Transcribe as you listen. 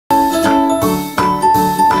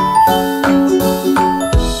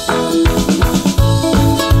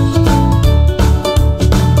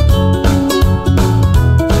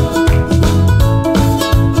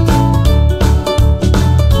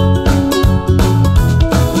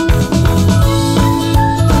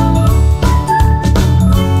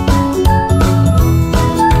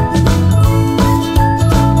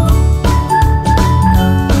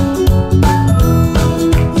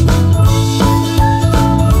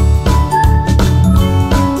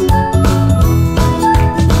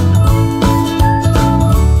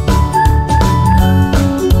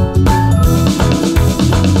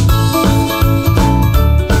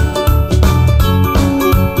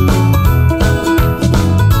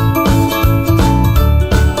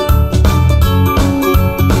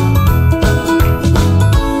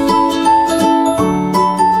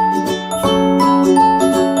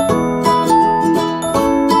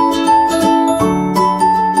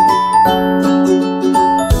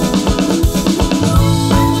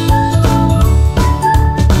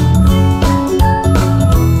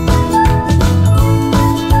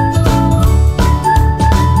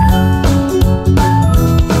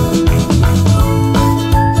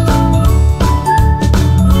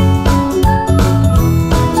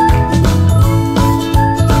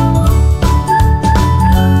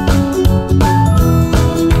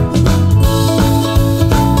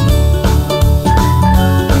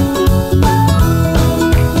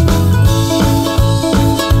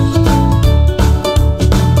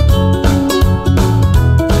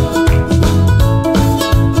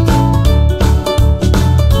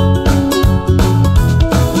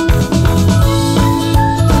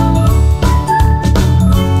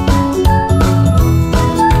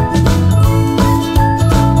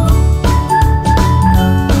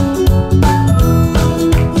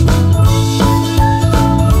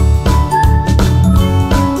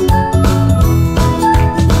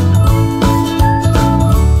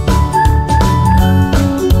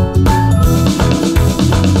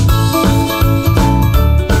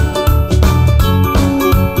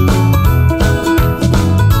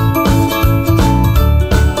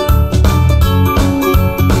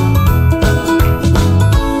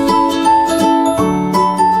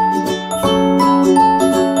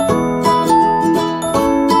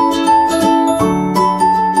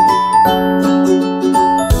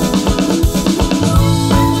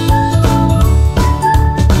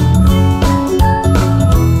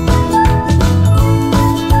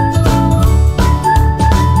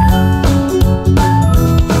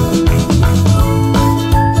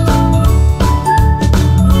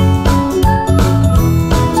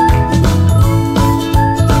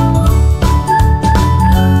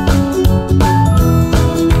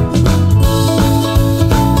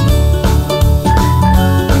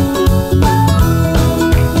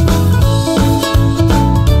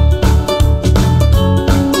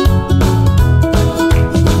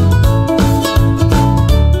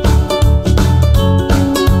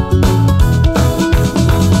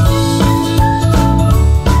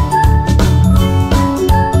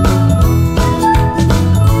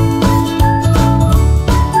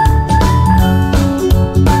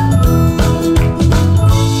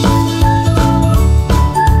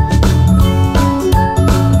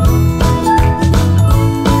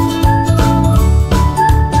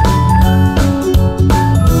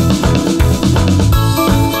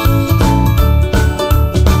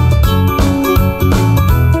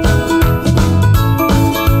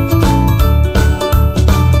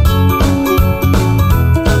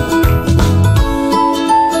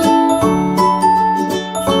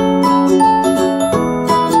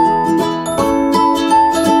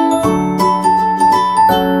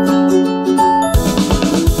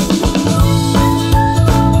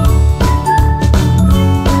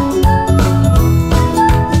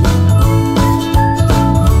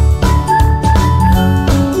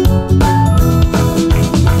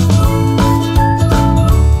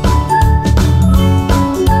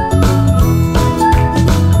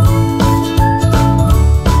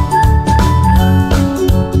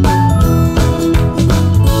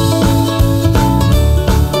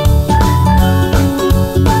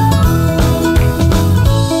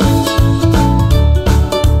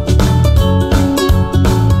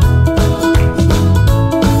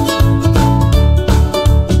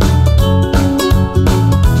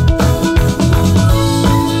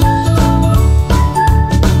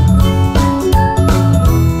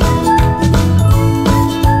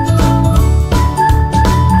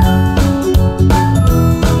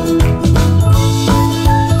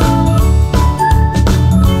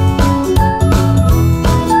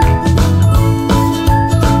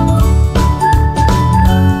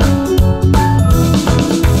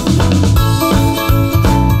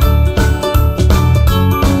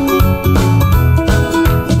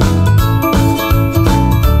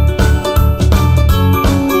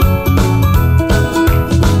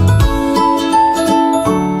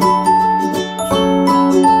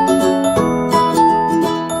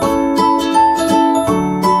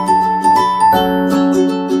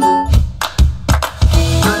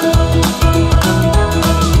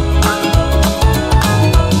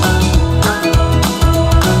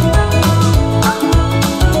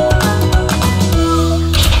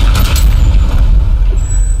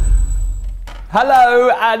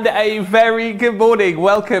Hello and a very good morning.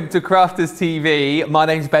 Welcome to Crafters TV. My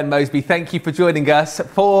name's Ben Mosby. Thank you for joining us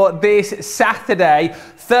for this Saturday,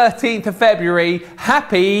 13th of February.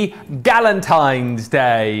 Happy Galentine's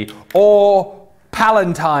Day or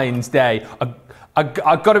Palentine's Day.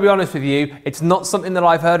 I've got to be honest with you, it's not something that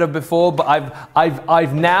I've heard of before, but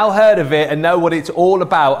I've now heard of it and know what it's all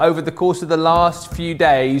about. Over the course of the last few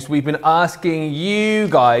days, we've been asking you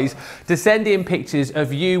guys to send in pictures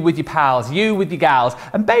of you with your pals, you with your gals,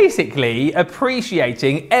 and basically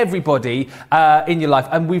appreciating everybody in your life.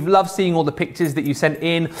 And we've loved seeing all the pictures that you sent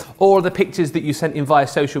in, all the pictures that you sent in via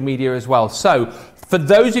social media as well. So for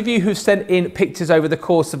those of you who've sent in pictures over the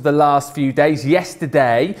course of the last few days,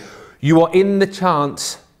 yesterday, you are in the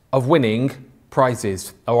chance of winning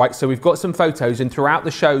prizes. All right, so we've got some photos, and throughout the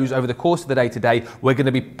shows over the course of the day today, we're going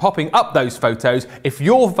to be popping up those photos. If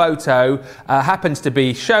your photo happens to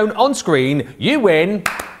be shown on screen, you win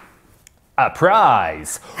a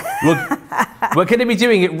prize. We're going to be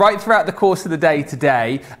doing it right throughout the course of the day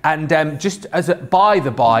today, and just as a by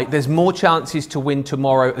the by, there's more chances to win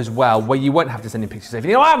tomorrow as well, where you won't have to send in pictures. If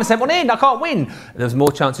you know, I haven't sent one in, I can't win. There's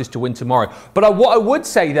more chances to win tomorrow. But what I would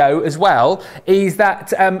say though as well is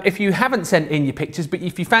that if you haven't sent in your pictures, but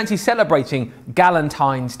if you fancy celebrating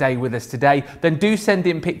Galentine's Day with us today, then do send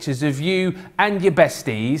in pictures of you and your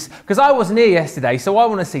besties, because I wasn't here yesterday, so I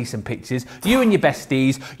want to see some pictures. You and your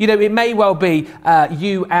besties. You know, it may well be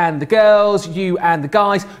you and the girls, you and the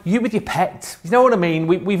guys, you with your pets. You know what I mean?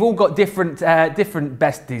 We've all got different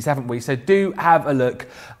besties, haven't we? So do have a look.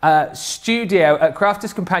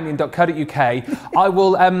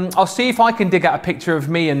 studio@crafterscompanion.co.uk. I'll see if I can dig out a picture of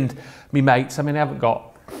me and me mates. I mean, I haven't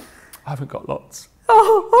got lots. But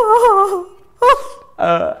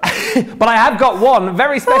I have got one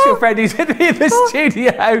very special friend who's with me in the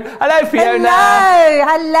studio. Hello, Fiona.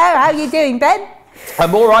 Hello. How are you doing, Ben?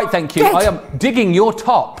 I'm all right, thank you. Good. I am digging your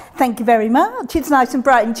top. Thank you very much. It's nice and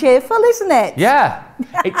bright and cheerful, isn't it? Yeah,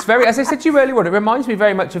 it's very, as I said to you earlier on, it reminds me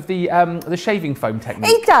very much of the shaving foam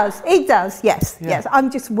technique. It does, yes, Yeah. yes.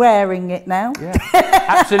 I'm just wearing it now. Yeah,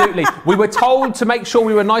 absolutely. We were told to make sure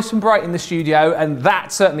we were nice and bright in the studio, and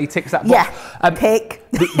that certainly ticks that box. Yeah, tick.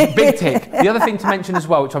 Big tick. The other thing to mention as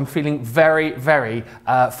well, which I'm feeling very, very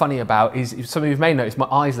funny about, is some of you may notice my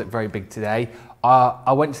eyes look very big today.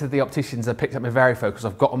 I went to the opticians and picked up my varifocals.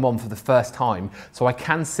 I've got them on for the first time, so I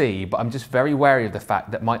can see, but I'm just very wary of the fact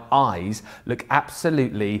that my eyes look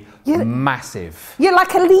absolutely massive. You're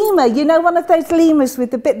like a lemur, you know, one of those lemurs with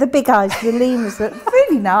the big eyes, the lemurs that are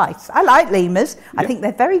really nice. I like lemurs. I think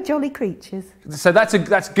they're very jolly creatures. So that's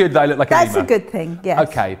good that I look like a lemur. That's a good thing, yes.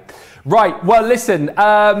 Okay. Right, well listen,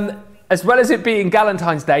 as well as it being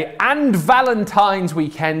Galentine's Day and Valentine's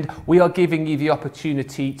weekend, we are giving you the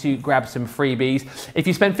opportunity to grab some freebies. If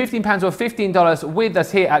you spend £15 or $15 with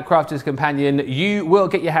us here at Crafters Companion, you will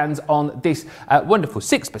get your hands on this wonderful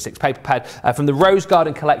 6x6 paper pad from the Rose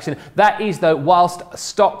Garden collection. That is, though, whilst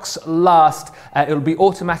stocks last. It'll be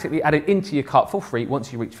automatically added into your cart for free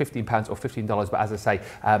once you reach £15 or $15. But as I say,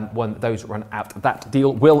 when those run out, that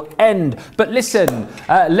deal will end. But listen,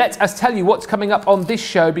 let us tell you what's coming up on this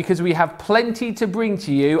show, because we have plenty to bring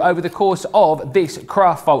to you over the course of this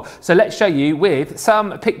craft vault. So let's show you with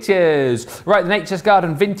some pictures. Right, the Nature's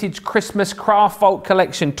Garden Vintage Christmas Craft Vault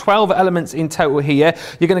collection, 12 elements in total here.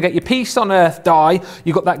 You're going to get your Peace on Earth die.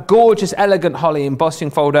 You've got that gorgeous elegant holly embossing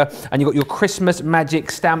folder, and you've got your Christmas magic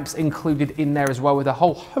stamps included in there as well, with a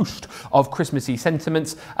whole host of Christmassy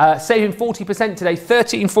sentiments. Saving 40% today,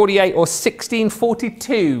 $13.48 or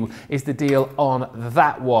 $16.42 is the deal on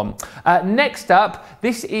that one. Next up,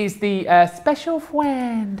 this is the special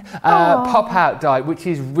friend pop-out die, which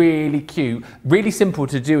is really cute, really simple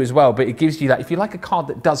to do as well, but it gives you that, if you like a card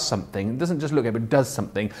that does something, it doesn't just look at it, but does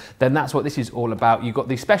something, then that's what this is all about. You've got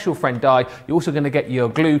the special friend die, you're also going to get your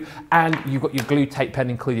glue, and you've got your glue tape pen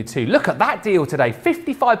included too. Look at that deal today,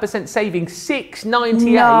 55% saving, $6.98.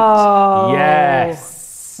 No.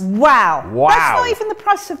 Yes. Wow. That's not even the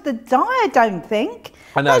price of the die, I don't think.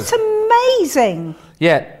 I know. That's amazing.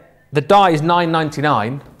 Yeah. The die is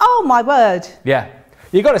 $9.99. Oh my word. Yeah.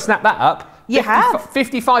 You've got to snap that up. You have.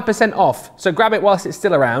 55% off. So grab it whilst it's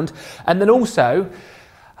still around. And then also,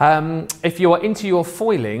 if you're into your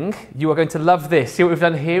foiling, you are going to love this. See what we've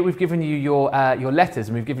done here? We've given you your letters,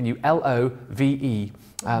 and we've given you LOVE.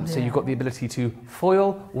 So you've got the ability to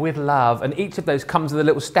foil with love, and each of those comes with a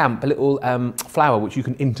little stamp, a little flower which you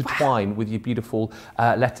can intertwine with your beautiful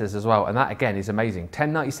letters as well. And that again is amazing.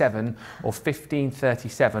 £10.97 or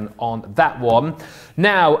 £15.37 on that one.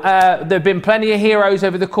 Now there have been plenty of heroes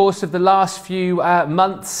over the course of the last few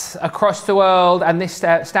months across the world, and this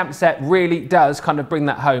stamp set really does kind of bring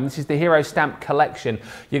that home. This is the Hero Stamp Collection.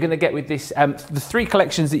 You're going to get with this the 3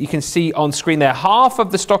 collections that you can see on screen there. Half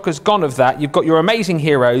of the stock has gone of that. You've got your amazing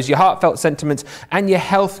heroes, your heartfelt sentiments, and your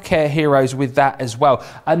healthcare heroes with that as well.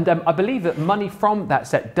 And I believe that money from that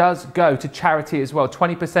set does go to charity as well.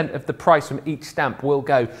 20% of the price from each stamp will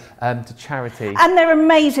go to charity. And they're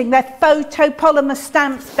amazing. They're photopolymer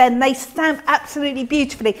stamps, Ben. They stamp absolutely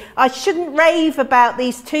beautifully. I shouldn't rave about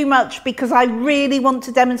these too much because I really want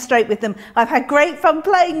to demonstrate with them. I've had great fun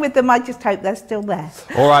playing with them. I just hope they're still there.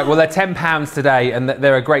 All right, well, they're £10 today, and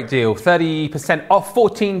they're a great deal. 30% off,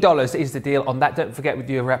 $14 is the deal on that. Don't forget, with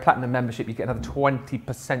your Platinum membership, you get another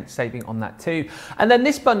 20% saving on that too. And then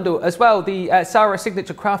this bundle as well, the Sarah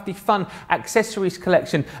Signature Crafty Fun Accessories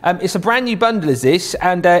Collection. It's a brand new bundle, is this,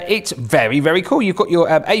 and it's very, very cool. You've got your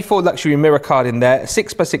A4 luxury mirror card in there, a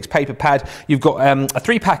 6x6 paper pad. You've got a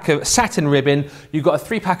 3-pack of satin ribbon. You've got a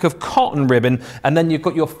 3-pack of cotton ribbon, and then you've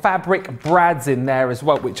got your fabric brads in there as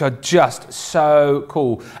well, which are just so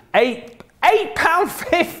cool.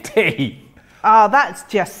 £8.50. Oh, that's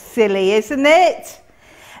just silly, isn't it?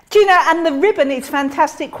 Do you know, and the ribbon is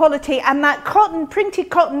fantastic quality, and that printed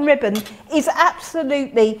cotton ribbon is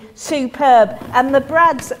absolutely superb, and the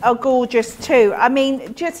brads are gorgeous too. I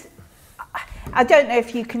mean, just, I don't know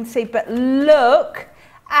if you can see, but look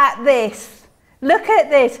at this. Look at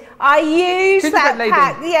this. I use that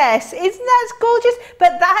pack. Yes, isn't that gorgeous?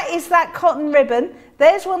 But that is that cotton ribbon.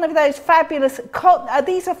 There's one of those fabulous cotton,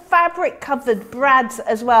 these are fabric covered brads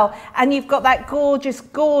as well. And you've got that gorgeous,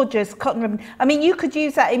 gorgeous cotton ribbon. I mean, you could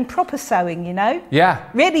use that in proper sewing, you know? Yeah.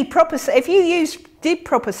 Really proper, if you did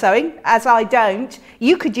proper sewing, as I don't,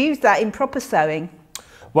 you could use that in proper sewing.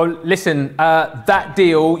 Well, listen, that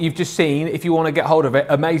deal you've just seen, if you want to get hold of it,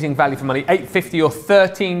 amazing value for money. $8.50 or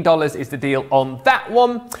 $13 is the deal on that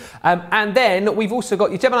one. And then we've also got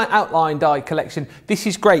your Gemini Outline Die collection. This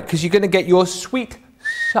is great because you're going to get your sweet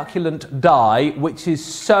succulent die, which is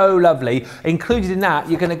so lovely. Included in that,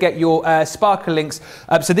 you're going to get your sparkle links.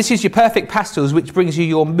 So this is your perfect pastels, which brings you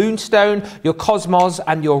your moonstone, your cosmos,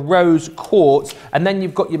 and your rose quartz. And then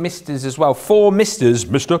you've got your misters as well. 4 misters,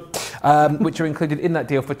 which are included in that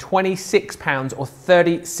deal for £26 or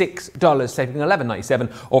 $36, saving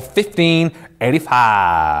 $11.97 or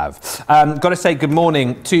 $15.85. Got to say good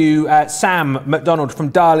morning to Sam McDonald from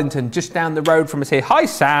Darlington, just down the road from us here. Hi,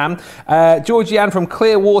 Sam. Georgianne from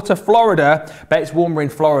Clearwater, Florida. Bet it's warmer in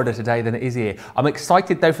Florida today than it is here. I'm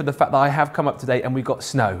excited though for the fact that I have come up today and we've got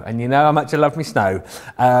snow, and you know how much I love me snow.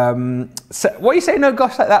 So what are you saying no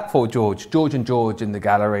gosh like that for, George? George and George in the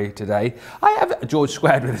gallery today. I have George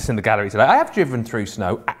squared with us in the gallery today. I have driven through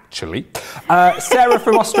snow, actually. Sarah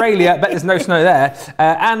from Australia, bet there's no snow there.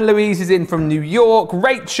 Anne Louise is in from New York.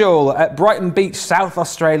 Rachel at Brighton Beach, South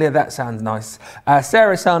Australia. That sounds nice.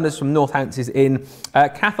 Sarah Sanders from Northants is in.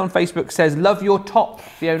 Kath on Facebook says, love your top,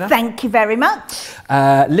 Fiona. Thank you very much.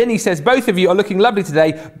 Linny says, both of you are looking lovely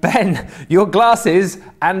today. Ben, your glasses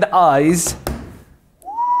and eyes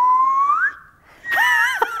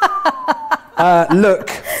look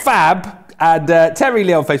fab. And Terry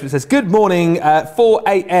Lee on Facebook says, good morning, 4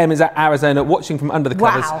 a.m. is at Arizona, watching from under the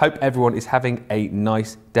covers. Wow. Hope everyone is having a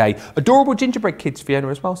nice day. Adorable gingerbread kids, Fiona,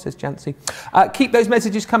 as well, says Jancy. Keep those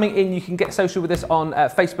messages coming in. You can get social with us on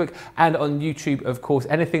Facebook and on YouTube, of course.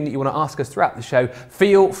 Anything that you want to ask us throughout the show,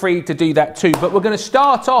 feel free to do that too. But we're going to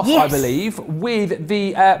start off, I believe, with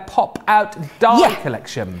the Pop Out Die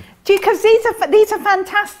collection. Because these are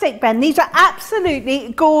fantastic, Ben. These are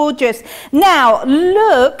absolutely gorgeous. Now,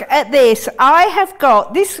 look at this. I have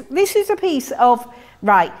got, this is a piece of,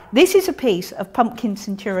 right, this is a piece of Pumpkin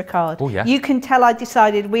Centura card. Oh, yeah. You can tell I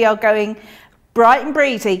decided we are going bright and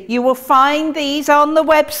breezy. You will find these on the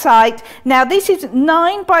website. Now, this is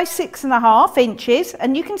 9 by 6.5 inches,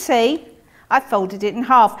 and you can see I folded it in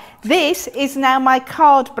half. This is now my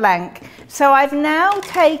card blank. So I've now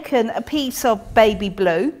taken a piece of baby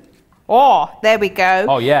blue. Oh, there we go.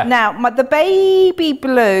 Oh, yeah. Now, the baby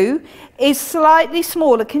blue is slightly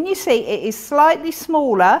smaller. Can you see? It is slightly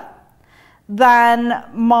smaller than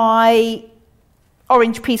my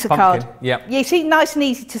orange piece of card. Yeah. You see, nice and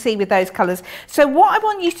easy to see with those colours. So what I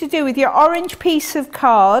want you to do with your orange piece of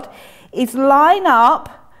card is line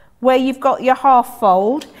up where you've got your half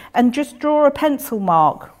fold and just draw a pencil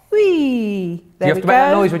mark Whee! There you have to make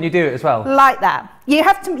that noise when you do it as well? Like that. You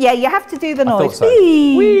have to, yeah, you have to do the noise. So.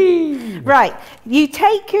 Whee! Whee! Right, you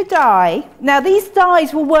take your die. Now these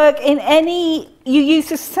dies will work in any, you use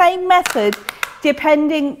the same method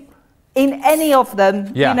depending in any of them,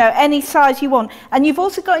 you know, any size you want. And you've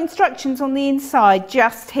also got instructions on the inside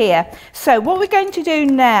just here. So what we're going to do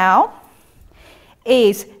now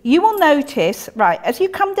is you will notice, right, as you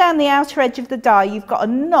come down the outer edge of the die, you've got a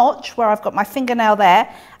notch where I've got my fingernail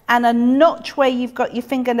there and a notch where you've got your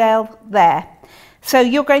fingernail there. So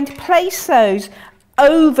you're going to place those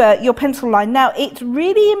over your pencil line. Now, it's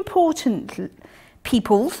really important,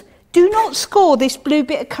 peoples, do not score this blue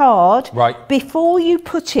bit of card before you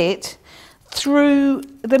put it through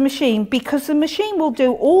the machine, because the machine will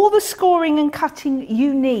do all the scoring and cutting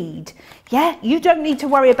you need. Yeah, you don't need to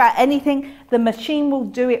worry about anything. The machine will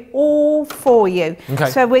do it all for you. Okay.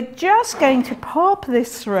 So we're just going to pop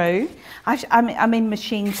this through. I'm in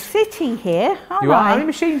Machine City here, aren't I? How many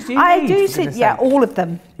machines do you need? I do see, yeah, all of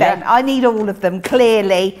them, Ben. Yeah. I need all of them,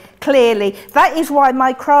 clearly. That is why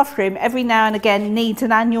my craft room every now and again needs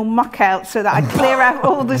an annual muck out so that I clear out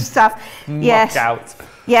all the stuff. Muck out.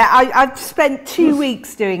 Yeah, I've spent 2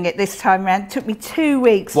 weeks doing it this time around. It took me 2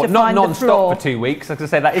 weeks to find the floor. Not non-stop for 2 weeks? I was going to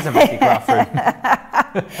say, that is a messy craft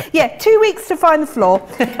room. Yeah, 2 weeks to find the floor.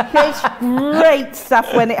 It's great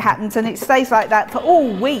stuff when it happens, and it stays like that for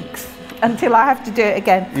all weeks until I have to do it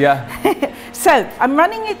again. Yeah. So, I'm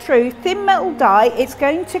running it through thin metal die. It's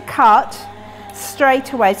going to cut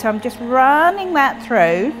straight away. So I'm just running that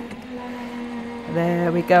through.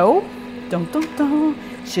 There we go. Dun, dun, dun.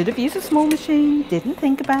 Should have used a small machine, didn't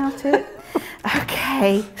think about it.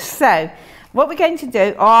 Okay, so what we're going to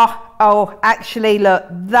do, oh, actually, look,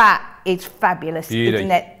 that is fabulous,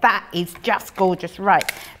 isn't it? That is just gorgeous. Right,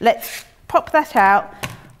 let's pop that out,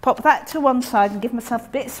 pop that to one side and give myself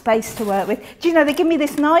a bit of space to work with. Do you know, they give me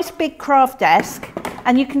this nice big craft desk,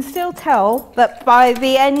 and you can still tell that by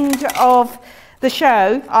the end of the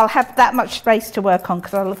show, I'll have that much space to work on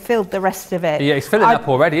because I'll have filled the rest of it. Yeah, it's filling up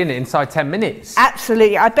already, isn't it? Inside 10 minutes.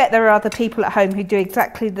 Absolutely. I bet there are other people at home who do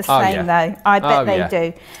exactly the same, though. I bet they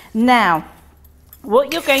do. Now,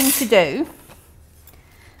 what you're going to do,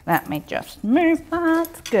 let me just move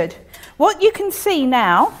that. Good. What you can see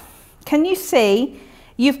now, can you see,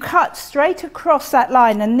 you've cut straight across that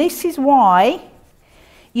line, and this is why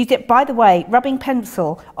you did, by the way, rubbing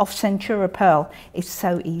pencil off Centura Pearl is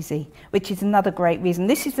so easy, which is another great reason.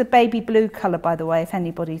 This is the baby blue colour, by the way, if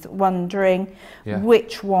anybody's wondering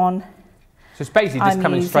which one. So it's basically just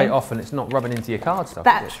coming straight off and it's not rubbing into your card stuff.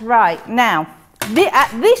 That's right. Now,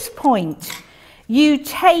 at this point, you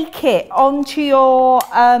take it onto your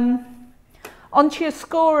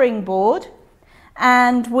scoring board,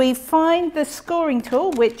 and we find the scoring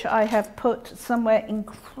tool, which I have put somewhere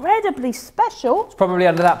incredibly special. It's probably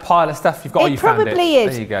under that pile of stuff you've got. It probably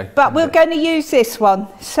is. There you go. But we're going to use this one.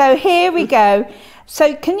 So here we go.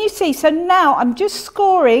 So can you see? So now I'm just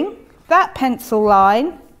scoring that pencil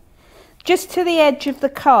line just to the edge of the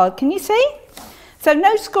card. Can you see? So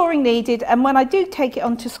no scoring needed. And when I do take it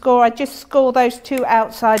on to score, I just score those two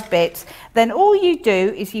outside bits. Then all you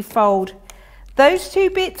do is you fold those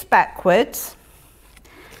two bits backwards,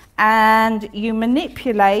 and you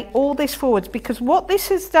manipulate all this forwards, because what this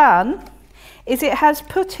has done is it has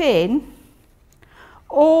put in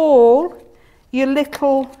all your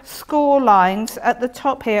little score lines at the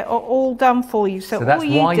top here are all done for you. So that's all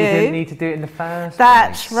you why do, you didn't need to do it in the first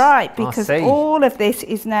That's place. right, because all of this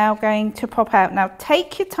is now going to pop out. Now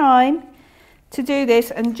take your time to do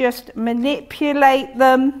this and just manipulate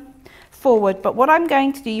them forward. But what I'm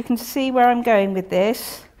going to do, you can see where I'm going with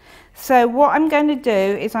this. So what I'm going to do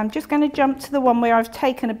is I'm just going to jump to the one where I've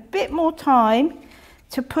taken a bit more time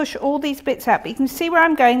to push all these bits out. But you can see where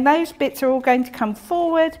I'm going. Those bits are all going to come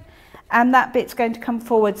forward, and that bit's going to come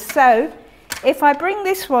forward. So if I bring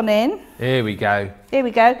this one in. Here we go. Here we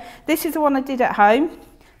go. This is the one I did at home.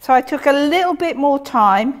 So I took a little bit more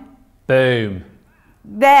time. Boom.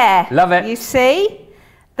 There. Love it. You see?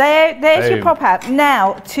 There's your pop out.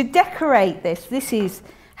 Now, to decorate this, this is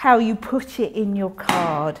how you put it in your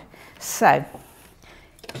card. So,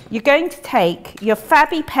 you're going to take your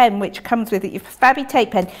Fabby pen, which comes with it, your Fabby tape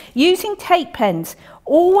pen. Using tape pens,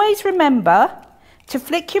 always remember to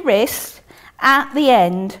flick your wrist at the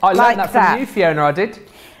end. I learned that from you, Fiona, I did.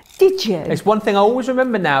 Did you? It's one thing I always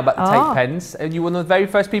remember now about the tape pens, and you were one of the very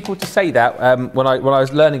first people to say that when I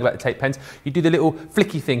was learning about the tape pens. You do the little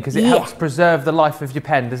flicky thing because it helps preserve the life of your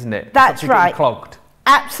pen, doesn't it? That's right. Clogged.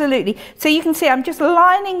 Absolutely. So you can see I'm just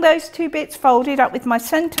lining those two bits folded up with my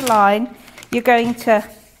centre line. You're going to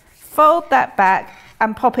fold that back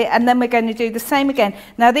and pop it, and then we're going to do the same again.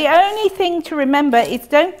 Now the only thing to remember is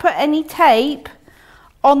don't put any tape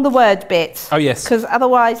on the word bits. Oh yes. Because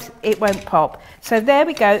otherwise it won't pop. So there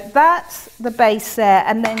we go, that's the base there.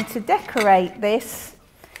 And then to decorate this,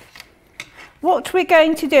 what we're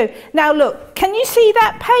going to do. Now look, can you see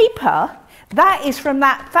that paper? That is from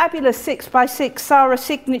that fabulous 6x6 Sarah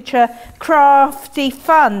Signature Crafty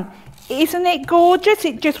Fun. Isn't it gorgeous?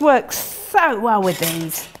 It just works so well with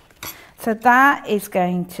these. So that is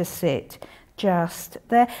going to sit just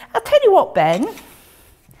there. I'll tell you what, Ben,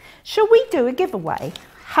 shall we do a giveaway?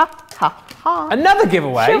 Ha, ha, ha. Another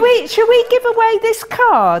giveaway? Shall we give away this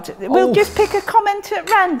card? We'll just pick a comment at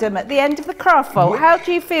random at the end of the craft vault. How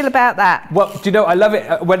do you feel about that? Well, do you know, I love it.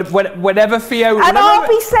 Whenever Fiona... And I'll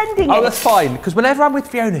be sending it. Oh, that's fine. Because whenever I'm with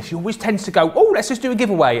Fiona, she always tends to go, oh, let's just do a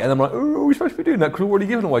giveaway. And I'm like, oh, are we supposed to be doing that? Because we're already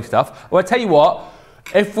giving away stuff. Well, I tell you what,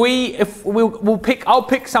 I'll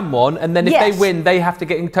pick someone, and then if they win, they have to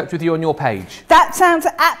get in touch with you on your page. That sounds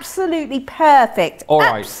absolutely perfect. All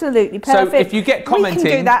right. Absolutely perfect. So if you get commenting, we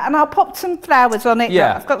can do that, and I'll pop some flowers on it. Yeah.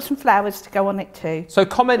 Look, I've got some flowers to go on it too. So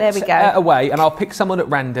comment there we go. away, and I'll pick someone at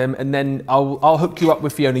random, and then I'll hook you up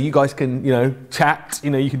with Fiona. You guys can, chat.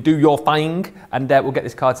 You can do your thing, and we'll get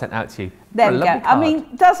this card sent out to you. There we go. I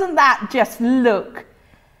mean, doesn't that just look?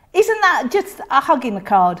 Isn't that just a hug in the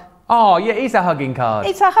card? Oh, yeah, it is a hugging card.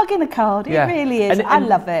 It's a hug in a card. It really is. I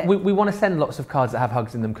love it. We want to send lots of cards that have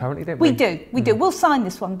hugs in them currently, don't we? We do. We'll sign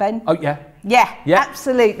this one, Ben. Oh, yeah? Yeah,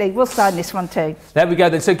 absolutely. We'll sign this one too. There we go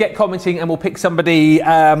then. So get commenting and we'll pick somebody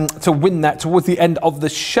to win that towards the end of the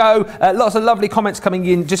show. Lots of lovely comments coming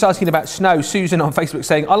in, just asking about snow. Susan on Facebook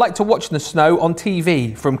saying, I like to watch the snow on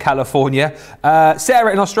TV from California.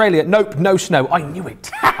 Sarah in Australia, nope, no snow. I knew it.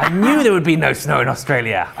 I knew there would be no snow in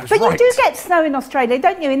Australia. But you do get snow in Australia,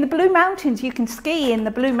 don't you? In the Blue Mountains, you can ski in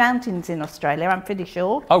the Blue Mountains in Australia, I'm pretty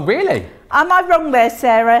sure. Oh, really? Am I wrong there,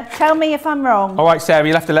 Sarah? Tell me if I'm wrong. All right, Sarah,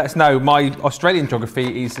 you'll have to let us know. My Australian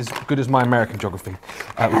geography is as good as my American geography,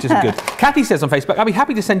 which isn't good. Kathy says on Facebook, I'll be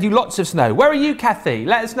happy to send you lots of snow. Where are you, Kathy?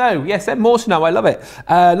 Let us know. Yes, send more snow. I love it.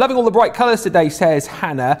 Loving all the bright colours today, says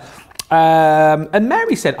Hannah. And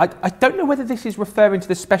Mary said, I don't know whether this is referring to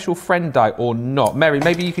the special friend die or not. Mary,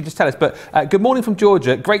 maybe you could just tell us. But good morning from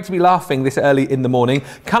Georgia. Great to be laughing this early in the morning.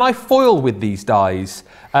 Can I foil with these dies?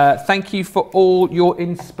 Thank you for all your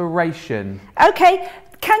inspiration. Okay.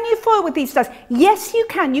 Can you foil with these dies? Yes, you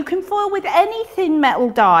can. You can foil with any thin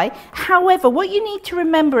metal die. However, what you need to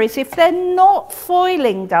remember is if they're not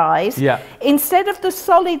foiling dies, instead of the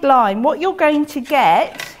solid line, what you're going to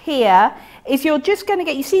get here is you're just going to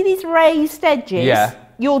get, you see these raised edges? Yeah.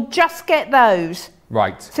 You'll just get those.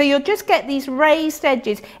 Right. So you'll just get these raised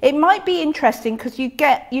edges. It might be interesting because you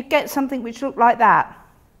get something which look like that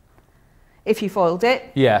if you foiled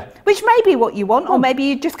it. Yeah. Which may be what you want, or maybe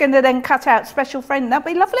you're just going to then cut out special friend. That'd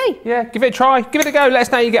be lovely. Yeah, give it a try. Give it a go. Let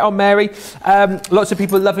us know how you get on, Mary. Lots of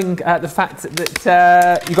people loving the fact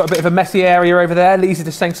that you've got a bit of a messy area over there. Lisa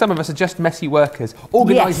just saying some of us are just messy workers.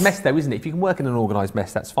 Organised mess though, isn't it? If you can work in an organised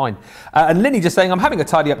mess, that's fine. And Linny just saying, I'm having a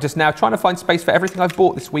tidy up just now, trying to find space for everything I've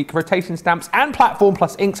bought this week. Rotation stamps and Platform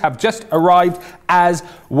Plus inks have just arrived as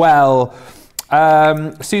well.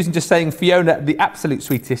 Susan just saying, Fiona, the absolute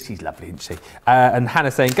sweetest. She's lovely, isn't she? And Hannah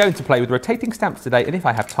saying, going to play with rotating stamps today, and if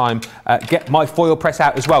I have time, get my foil press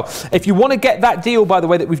out as well. If you want to get that deal, by the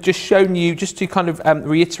way, that we've just shown you, just to kind of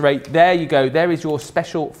reiterate, there you go. There is your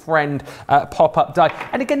special friend pop-up die.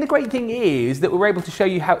 And again, the great thing is that we're able to show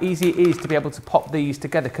you how easy it is to be able to pop these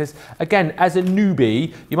together. Because again, as a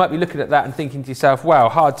newbie, you might be looking at that and thinking to yourself, wow,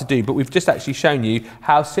 hard to do. But we've just actually shown you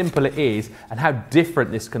how simple it is and how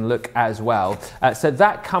different this can look as well. So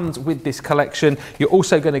that comes with this collection. You're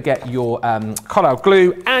also going to get your Collall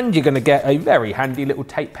glue, and you're going to get a very handy little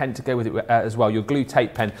tape pen to go with it as well, your glue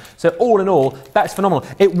tape pen. So all in all, that's phenomenal.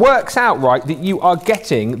 It works out right that you are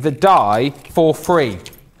getting the die for free.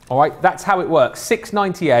 All right, that's how it works.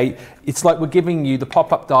 $6.98. It's like we're giving you the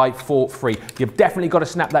pop-up die for free. You've definitely got to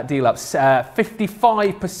snap that deal up.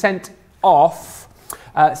 55% off.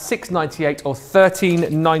 $6.98 or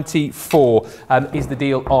 $13.94 is the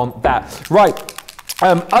deal on that. Right.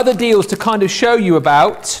 Other deals to kind of show you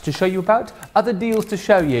about, other deals to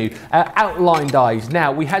show you, outline dies.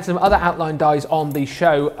 Now, we had some other outline dies on the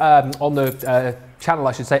show, on the channel,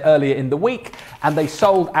 I should say, earlier in the week, and they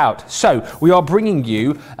sold out. So we are bringing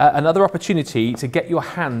you another opportunity to get your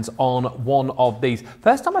hands on one of these.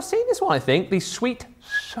 First time I've seen this one, I think, the Sweet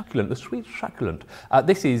Succulent, this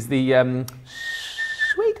is the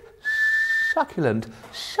Sweet Succulent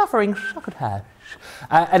Suffering Succulent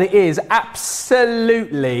And it is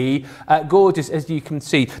absolutely gorgeous, as you can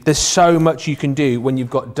see. There's so much you can do when you've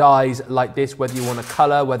got dies like this, whether you want a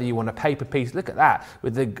colour, whether you want a paper piece. Look at that,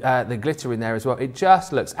 with the glitter in there as well. It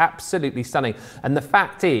just looks absolutely stunning. And the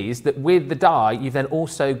fact is that with the die, you've then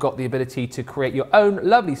also got the ability to create your own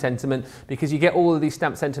lovely sentiment, because you get all of these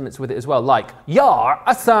stamped sentiments with it as well, like, "You're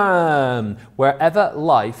awesome! Wherever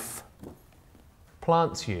life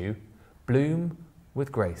plants you, bloom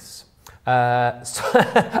with grace." I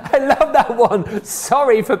love that one.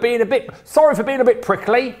 Sorry for being a bit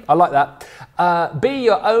prickly. I like that. Be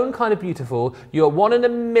your own kind of beautiful. You're 1 in a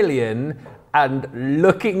million and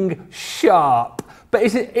looking sharp. But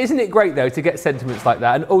isn't it great though to get sentiments like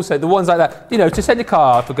that, and also the ones like that, you know, to send a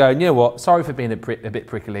card for going, you know what, sorry for being a bit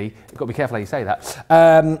prickly. You've got to be careful how you say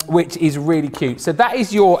that, which is really cute. So that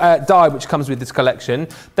is your die which comes with this collection.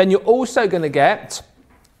 Then you're also going to get.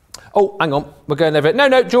 Oh, hang on, we're going over it.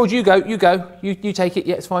 No, George, you go. You take it.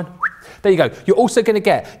 Yeah, it's fine. There you go. You're also going to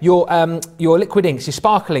get your liquid inks, your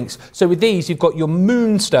sparkle inks. So with these, you've got your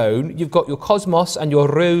moonstone, you've got your cosmos, and your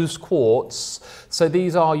rose quartz. So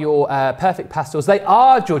these are your perfect pastels. They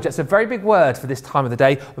are, George, that's a very big word for this time of the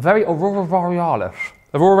day, very aurora borealis.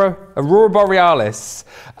 Aurora borealis.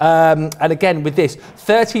 And again, with this,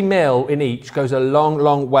 30 mil in each goes a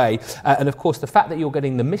long way. And of course, the fact that you're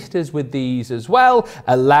getting the misters with these as well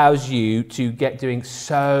allows you to get doing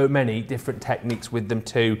so many different techniques with them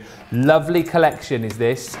too. Lovely collection is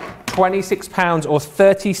this. £26 or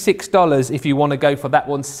 $36 if you want to go for that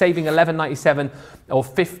one, saving $11.97 or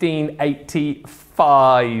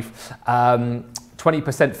 $15.85.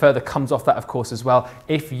 20% further comes off that, of course, as well,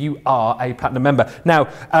 if you are a Platinum member. Now,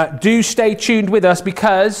 do stay tuned with us,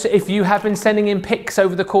 because if you have been sending in pics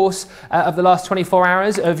over the course of the last 24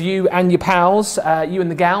 hours of you and your pals, you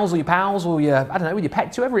and the gals, or your pals, or your, I don't know, your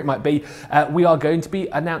pets, whoever it might be, we are going to be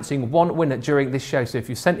announcing one winner during this show. So if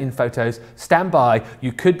you sent in photos, stand by.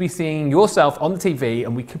 You could be seeing yourself on the TV,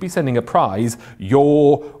 and we could be sending a prize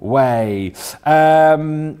your way.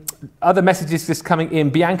 Other messages just coming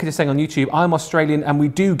in. Bianca just saying on YouTube, I'm Australian and we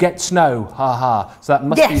do get snow. Ha ha. So that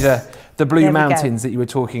must be the Blue Mountains that you were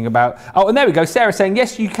talking about. Oh, and there we go. Sarah saying,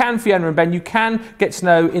 yes, you can, Fiona and Ben, you can get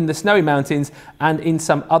snow in the snowy mountains and in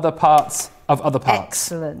some other parts of other parts.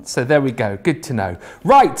 Excellent. So there we go. Good to know.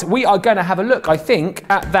 Right, we are going to have a look, I think,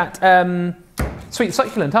 at that sweet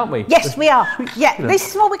succulent, aren't we? Yes, we are. Yeah,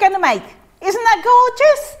 this is what we're going to make. Isn't that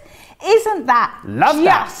gorgeous? Isn't that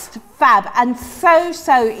just fab and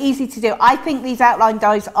so easy to do? I think these outline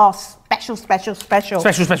dies are special.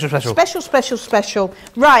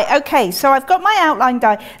 Right, okay, so I've got my outline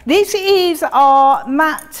die. This is our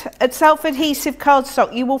matte self-adhesive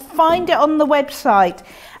cardstock. You will find it on the website.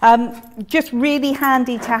 Just really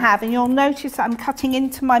handy to have, and you'll notice that I'm cutting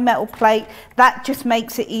into my metal plate. That just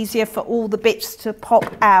makes it easier for all the bits to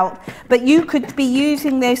pop out. But you could be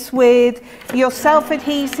using this with your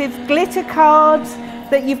self-adhesive glitter cards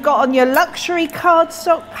that you've got on your luxury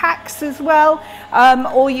cardstock packs as well,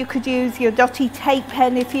 or you could use your dotty tape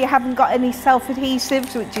pen if you haven't got any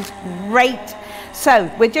self-adhesives, which is great. So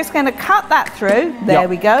we're just going to cut that through. There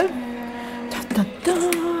we go. Da, da,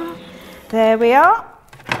 da. There we are.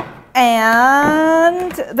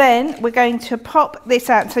 And then we're going to pop this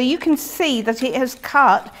out so you can see that it has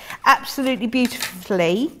cut absolutely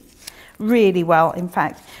beautifully, really well, in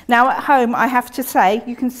fact. Now at home, I have to say,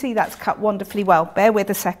 you can see that's cut wonderfully well. Bear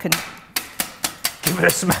with a second. Give it a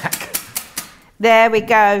smack. There we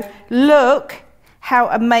go. Look how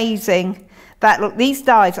amazing that look. These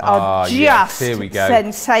dies are just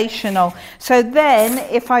sensational. So then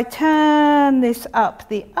if I turn this up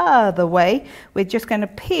the other way, we're just going to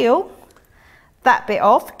peel that bit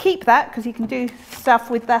off. Keep that, because you can do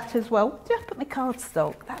stuff with that as well. Just put my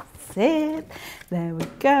cardstock. That's it. There we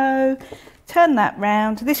go. Turn that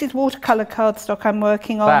round. This is watercolour cardstock I'm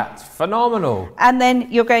working on. That's phenomenal. And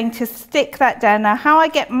then you're going to stick that down. Now, how I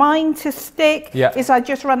get mine to stick is I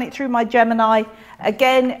just run it through my Gemini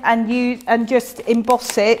again and just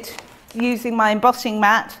emboss it using my embossing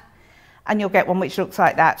mat, and you'll get one which looks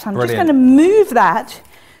like that. So I'm just going to move that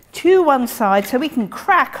to one side so we can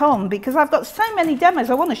crack on, because I've got so many demos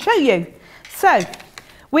I want to show you. So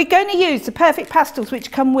we're going to use the perfect pastels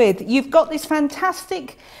which come with. You've got this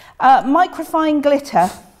fantastic microfine glitter,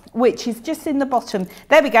 which is just in the bottom.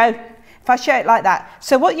 There we go. If I show it like that.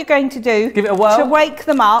 So what you're going to do, give it a whirl to wake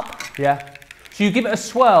them up. Yeah. So you give it a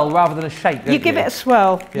swirl rather than a shake, don't you? You give it a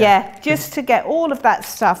swirl, just to get all of that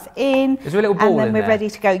stuff in. There's a little ball in there. And then we're ready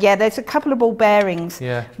to go. Yeah, there's a couple of ball bearings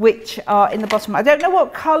which are in the bottom. I don't know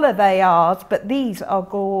what colour they are, but these are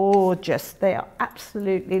gorgeous. They are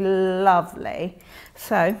absolutely lovely.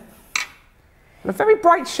 So A very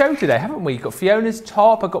bright show today, haven't we? You've got Fiona's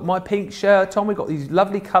top, I've got my pink shirt on, we've got these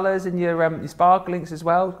lovely colours in your sparklings as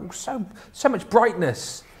well. So much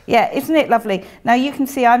brightness. Yeah, isn't it lovely? Now you can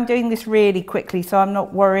see I'm doing this really quickly, so I'm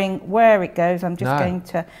not worrying where it goes. I'm just going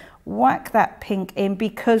to whack that pink in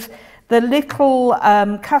because the little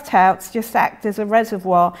cutouts just act as a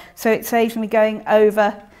reservoir, so it saves me going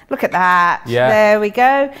over. Look at that. Yeah. There we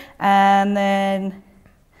go. And then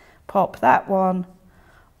pop that one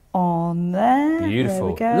on there. Beautiful. There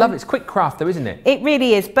we go. Love it. It's quick craft though, isn't it? It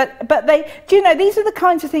really is. But do you know, these are the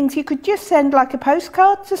kinds of things you could just send like a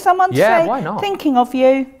postcard to someone to say, why not? Thinking of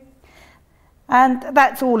you. And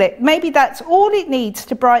that's all maybe that's all it needs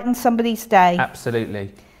to brighten somebody's day.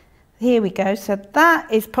 Absolutely. Here we go. So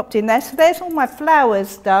that is popped in there. So there's all my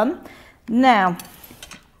flowers done. Now,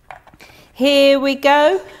 here we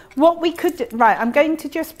go. What we could do, right, I'm going to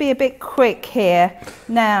just be a bit quick here.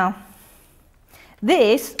 Now,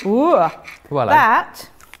 this, that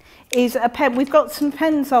is a pen. We've got some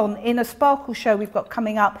pens on in a sparkle show we've got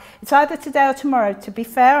coming up. It's either today or tomorrow. To be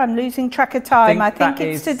fair, I'm losing track of time. I think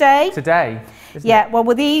it's today. Today, yeah, well,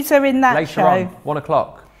 these are in that later show. On, 1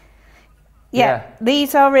 o'clock. Yeah,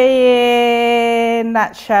 these are in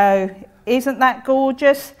that show. Isn't that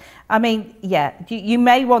gorgeous? I mean, yeah, you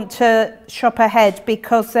may want to shop ahead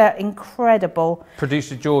because they're incredible.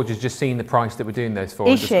 Producer George has just seen the price that we're doing those for.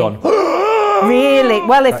 Is and she? Just gone, really?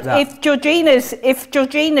 Well, if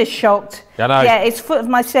Georgina's shocked, yeah, it's foot of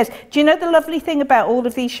my stairs. Do you know the lovely thing about all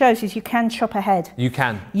of these shows is you can shop ahead. You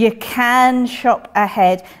can. You can shop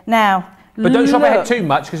ahead. Now, but don't shop ahead too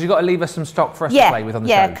much because you've got to leave us some stock for us to play with on the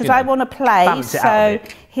show. Yeah, because I want to play. So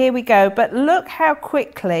here we go. But look how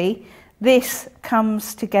quickly this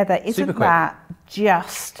comes together. Isn't that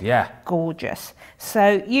just gorgeous?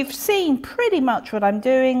 So you've seen pretty much what I'm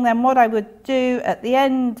doing. Then what I would do at the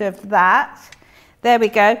end of that, there we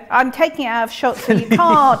go. I'm taking it out of shot so you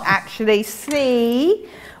can't actually see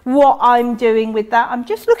what I'm doing with that. I'm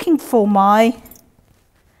just looking for my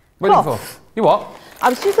cloth. You what? I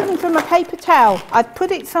was just looking for my paper towel. I'd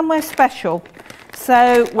put it somewhere special.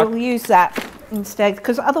 So we'll use that instead,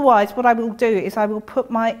 because otherwise what I will do is I will put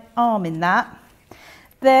my arm in that.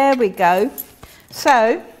 There we go.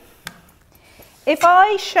 So if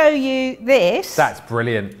I show you this. That's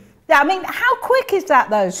brilliant. Yeah, I mean, how quick is that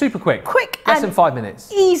though? Super quick. Quick. Less than 5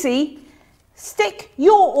 minutes. Easy. Stick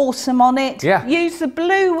your awesome on it. Yeah. Use the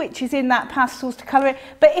blue, which is in that pastels, to colour it.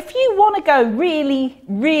 But if you want to go really,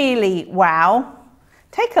 really wow,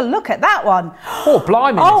 take a look at that one. Oh,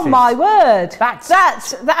 blimey. Oh, my word. That's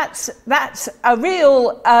a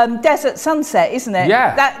real desert sunset, isn't it?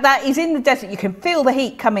 Yeah. That is in the desert. You can feel the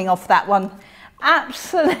heat coming off that one.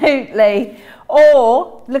 Absolutely.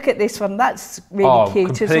 Or, look at this one. That's really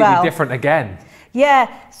cute as well. Completely different again.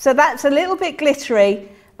 Yeah. So that's a little bit glittery.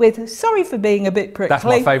 With sorry for being a bit prickly. That's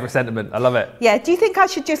my favourite sentiment. I love it. Yeah. Do you think I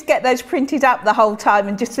should just get those printed up the whole time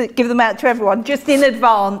and just give them out to everyone, just in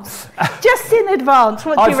advance? Just in advance.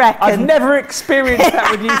 What do you reckon? I've never experienced that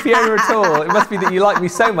with you, Fiona, at all. It must be that you like me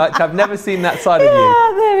so much. I've never seen that side of you.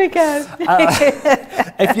 Yeah, there we go.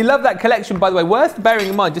 If you love that collection, by the way, worth bearing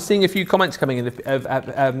in mind, just seeing a few comments coming in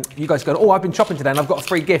of you guys going, oh, I've been shopping today and I've got a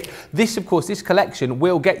free gift. This, of course, this collection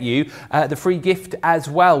will get you the free gift as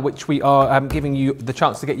well, which we are giving you the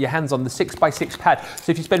chance to get your hands on, the 6x6 pad. So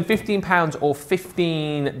if you spend £15 or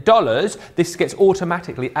 $15, this gets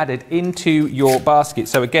automatically added into your basket.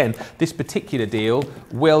 So again, this particular deal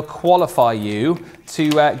will qualify you to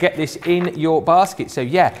get this in your basket. So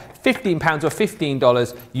yeah, £15 or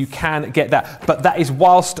 $15, you can get that. But that is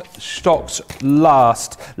whilst stocks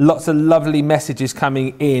last. Lots of lovely messages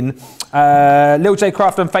coming in. Lil J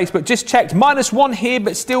Craft on Facebook just checked, -1 here,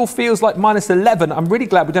 but still feels like -11. I'm really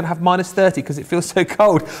glad we don't have -30 because it feels so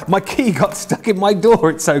cold. My key got stuck in my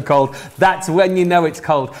door, it's so cold. That's when you know it's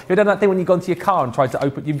cold. You've done that thing when you've gone to your car and tried to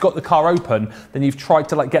open, you've got the car open, then you've tried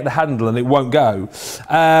to like get the handle and it won't go.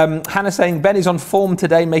 Hannah saying, Ben is on form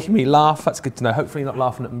today, making me laugh. That's good to know. Hopefully you're not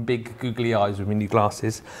laughing at me big googly eyes with my new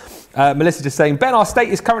glasses. Melissa just saying, Ben, our state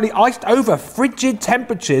is currently iced over. Frigid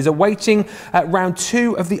temperatures awaiting round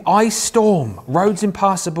 2 of the ice storm. Roads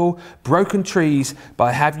impassable, broken trees, but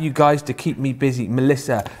I have you guys to keep me busy.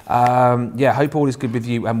 Melissa, yeah, hope all is good with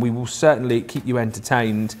you and we will certainly keep you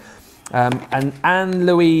entertained. And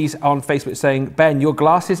Anne-Louise on Facebook saying, Ben, your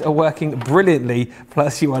glasses are working brilliantly,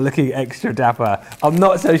 plus you are looking extra dapper. I'm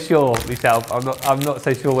not so sure, Michelle. I'm not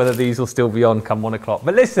so sure whether these will still be on come 1 o'clock.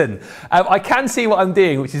 But listen, I can see what I'm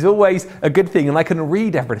doing, which is always a good thing, and I can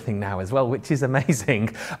read everything now as well, which is amazing.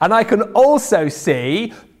 And I can also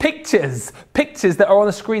see pictures that are on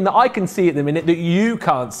the screen that I can see at the minute that you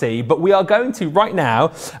can't see, but we are going to right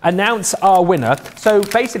now announce our winner. So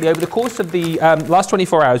basically over the course of the last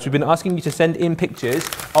 24 hours, we've been asking you to send in pictures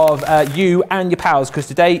of you and your pals, because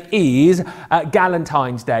today is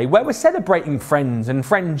Galentine's Day, where we're celebrating friends and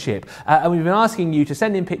friendship. And we've been asking you to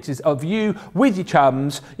send in pictures of you with your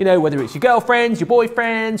chums, you know, whether it's your girlfriends, your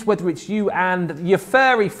boyfriends, whether it's you and your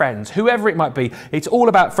furry friends, whoever it might be. It's all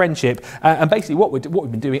about friendship. And basically what we've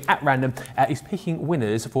been doing at random is picking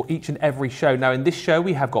winners for each and every show. Now in this show,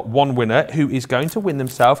 we have got one winner who is going to win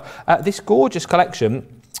themselves this gorgeous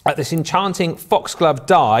collection, this enchanting foxglove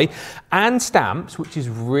die and stamps, which is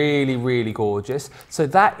really, really gorgeous. So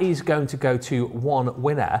that is going to go to one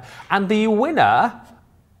winner. And the winner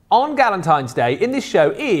on Galentine's Day in this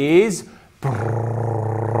show is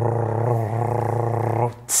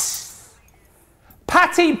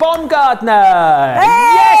Patty Baumgartner.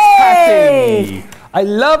 Hey! Yes, Patty. I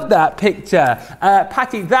love that picture.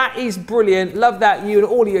 Patty, that is brilliant. Love that. You and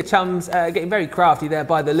all of your chums getting very crafty there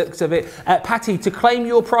by the looks of it. Patty, to claim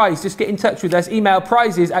your prize, just get in touch with us. Email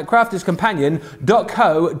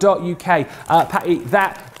prizes@crafterscompanion.co.uk. Patty,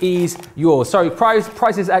 that is yours. Sorry,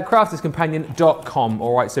 prizes at crafterscompanion.com.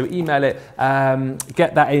 All right, so email it,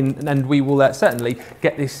 get that in, and we will certainly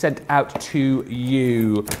get this sent out to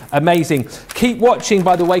you. Amazing. Keep watching,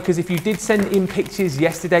 by the way, because if you did send in pictures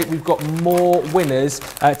yesterday, we've got more winners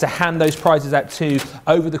to hand those prizes out to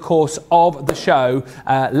over the course of the show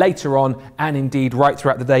later on, and indeed right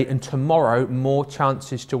throughout the day. And tomorrow, more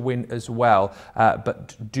chances to win as well.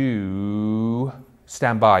 But do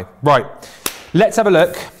stand by. Right. Let's have a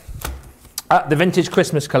look at the vintage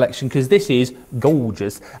Christmas collection, because this is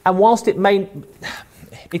gorgeous. And whilst it's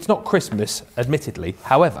not Christmas, admittedly.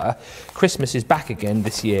 However, Christmas is back again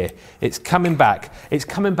this year. It's coming back. It's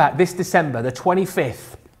coming back this December, the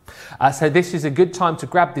 25th. So this is a good time to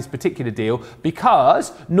grab this particular deal,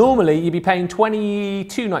 because normally you'd be paying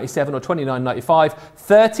 $22.97 or $29.95,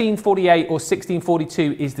 $13.48 or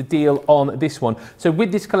 $16.42 is the deal on this one. So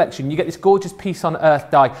with this collection, you get this gorgeous Peace on Earth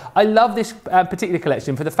die. I love this particular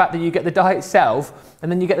collection for the fact that you get the die itself,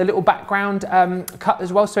 and then you get the little background cut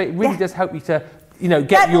as well. So it really does help you to, you know,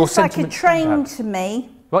 get your sentiment. That looks like a train to me.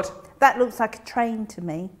 What? That looks like a train to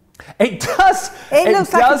me. It does. It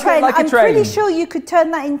looks like a train. I'm pretty sure you could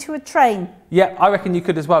turn that into a train. Yeah, I reckon you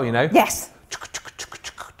could as well, you know. Yes. Peace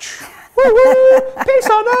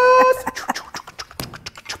on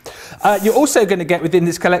Earth. You're also going to get within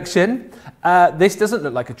this collection, this doesn't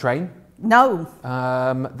look like a train. No.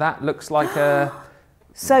 That looks like a...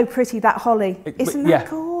 So pretty, that holly. Isn't that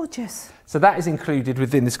gorgeous? So that is included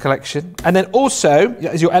within this collection. And then also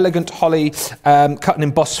is your elegant holly cut and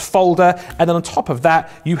embossed folder. And then on top of that,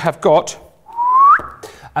 you have got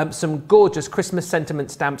some gorgeous Christmas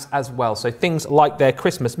sentiment stamps as well. So things like their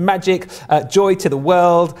Christmas magic, joy to the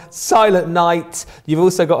world, silent night. You've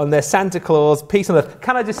also got on there Santa Claus, peace on earth.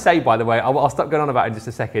 Can I just say, by the way, I'll stop going on about it in just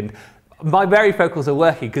a second. My varifocals are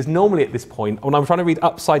working, because normally at this point, when I'm trying to read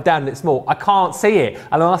upside down and it's small, I can't see it.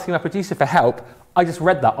 And I'm asking my producer for help. I just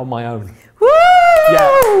read that on my own. Woo!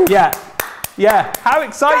 Yeah. How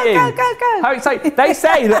exciting! Go! How exciting! They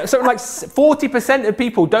say that something like 40% of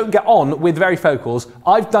people don't get on with varifocals.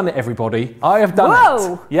 I've done it, everybody. I have done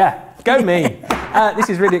it. Yeah. Go me. This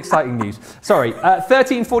is really exciting news. Sorry,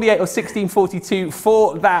 $13.48 or $16.42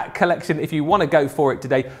 for that collection if you want to go for it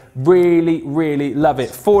today. Really, really love it.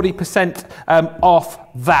 40% off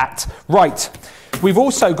that. Right, we've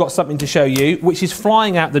also got something to show you, which is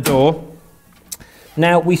flying out the door.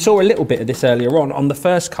 Now, we saw a little bit of this earlier on the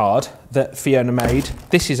first card that Fiona made.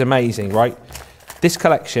 This is amazing, right? This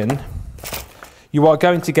collection, you are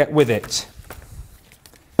going to get with it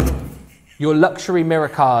your luxury mirror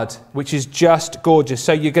card, which is just gorgeous.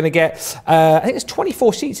 So you're going to get, I think it's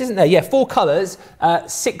 24 sheets, isn't there? Yeah, 4 colours,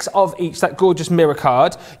 6 of each, that gorgeous mirror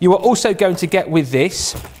card. You are also going to get with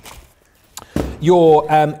this your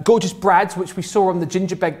gorgeous brads, which we saw on the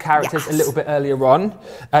gingerbread characters a little bit earlier on.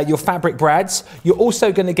 Your fabric brads. You're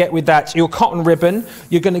also going to get with that your cotton ribbon.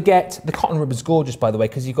 You're going to get, the cotton ribbon's gorgeous, by the way,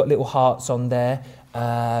 because you've got little hearts on there.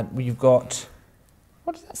 You've got,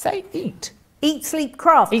 what does that say? Eat. Eat, sleep,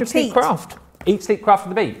 craft, Eat, sleep, craft. Eat, sleep, craft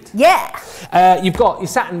with the beat. Yeah. You've got your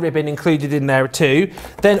satin ribbon included in there too.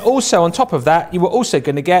 Then also on top of that, you were also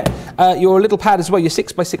going to get your little pad as well, your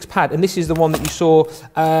 6x6 pad. And this is the one that you saw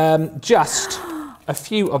just a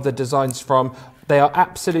few of the designs from. They are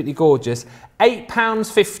absolutely gorgeous.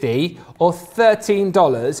 £8.50 or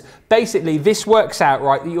 $13. Basically, this works out,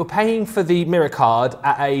 right, that you're paying for the mirror card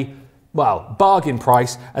at a, well, bargain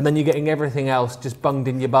price, and then you're getting everything else just bunged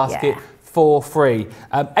in your basket for free.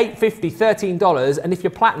 $8.50, $13, and if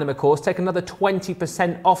you're platinum, of course, take another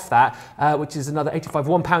 20% off that, which is another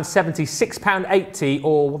 £85, £1.70, £6.80,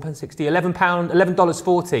 or £1.60,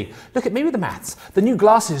 $11.40. Look at me with the maths. The new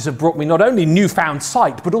glasses have brought me not only newfound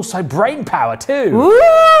sight, but also brain power too. Woo!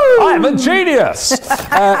 I am a genius.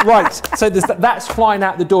 Right, so that's flying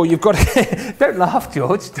out the door. You've got to, don't laugh,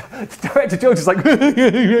 George. Director George is like,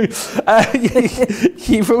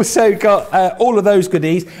 you've also got all of those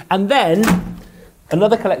goodies, and then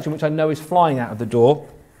another collection which I know is flying out of the door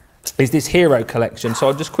is this hero collection. So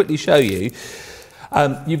I'll just quickly show you.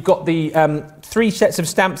 You've got the 3 sets of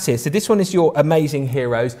stamps here. So this one is your amazing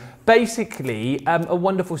heroes. Basically, a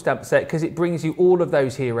wonderful stamp set because it brings you all of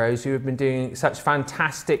those heroes who have been doing such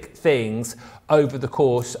fantastic things over the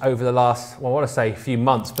course, over the last, well, I want to say a few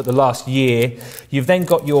months, but the last year. You've then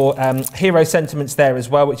got your hero sentiments there as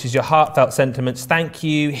well, which is your heartfelt sentiments. Thank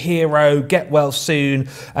you, hero, get well soon,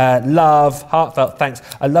 love, heartfelt thanks.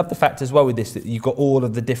 I love the fact as well with this that you've got all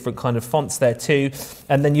of the different kind of fonts there too.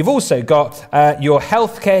 And then you've also got your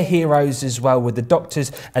healthcare heroes as well, with the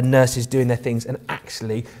doctors and nurses doing their things. And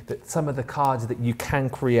actually, that some of the cards that you can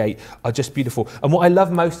create are just beautiful. And what I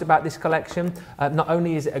love most about this collection, not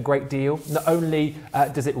only is it a great deal, not only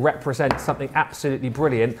does it represent something absolutely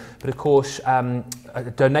brilliant, but of course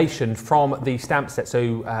a donation from the stamp set,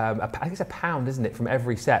 so I think it's £1, isn't it, from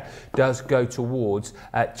every set, does go towards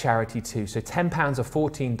charity too. So £10 or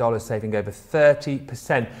 $14, saving over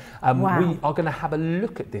 30%. Wow. We are going to have a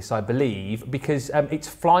look at this, I believe, because it's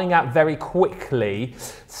flying out very quickly.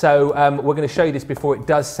 So we're going to show you this before it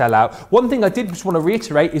does sell out. One thing I did just want to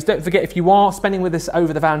reiterate is don't forget, if you are spending with us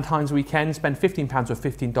over the Valentine's weekend, spend £15 or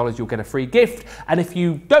 $15, you'll get a free gift. And if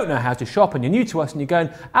you don't know how to shop and you're new to us and you're going,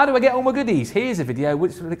 how do I get all my goodies? Here's a video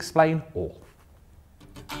which will explain all.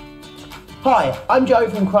 Hi, I'm Joe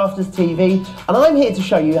from Crafters TV, and I'm here to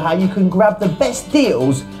show you how you can grab the best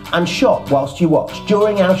deals and shop whilst you watch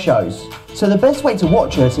during our shows. So the best way to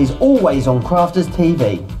watch us is always on Crafters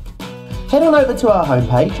TV. Head on over to our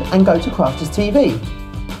homepage and go to Crafters TV.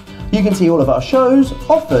 You can see all of our shows,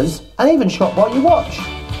 offers, and even shop while you watch.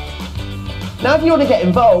 Now if you want to get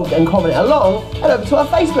involved and comment along, head over to our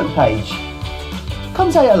Facebook page.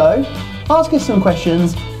 Come say hello, ask us some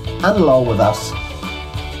questions, and lol with us.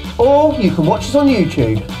 Or you can watch us on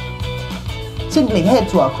YouTube. Simply head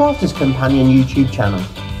to our Crafters Companion YouTube channel.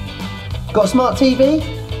 Got a smart TV?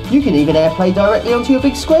 You can even AirPlay directly onto your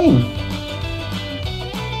big screen.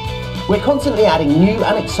 We're constantly adding new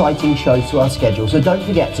and exciting shows to our schedule, so don't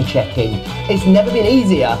forget to check in. It's never been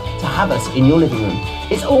easier to have us in your living room.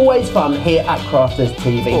 It's always fun here at Crafters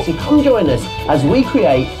TV, so come join us as we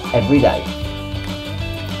create every day.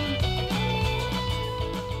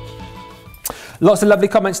 Lots of lovely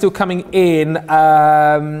comments still coming in.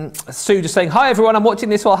 Sue just saying, hi everyone, I'm watching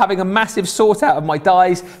this while having a massive sort out of my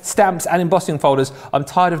dies, stamps and embossing folders. I'm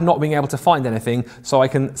tired of not being able to find anything, so I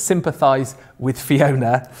can sympathise with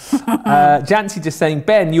Fiona. Jancy just saying,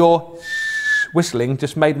 Ben, your whistling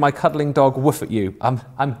just made my cuddling dog woof at you.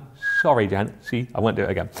 I'm sorry, Jan. See, I won't do it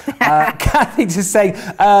again. Kathy just saying,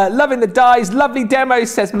 loving the dies, lovely demos,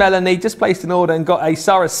 says Melanie. Just placed an order and got a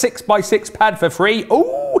Sarah 6x6 pad for free.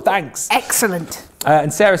 Oh, thanks. Excellent.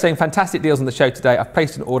 And Sarah saying, fantastic deals on the show today. I've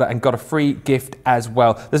placed an order and got a free gift as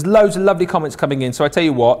well. There's loads of lovely comments coming in. So I tell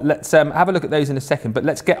you what, let's have a look at those in a second. But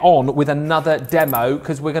let's get on with another demo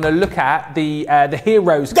because we're going to look at the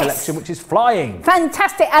Heroes collection, which is flying.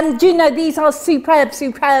 Fantastic. And do you know, these are superb,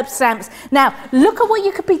 superb stamps. Now, look at what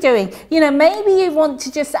you could be doing. You know, maybe you want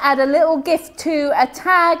to just add a little gift to a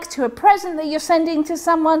tag, to a present that you're sending to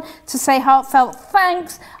someone to say heartfelt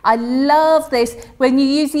thanks. I love this. When you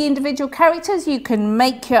use the individual characters, you can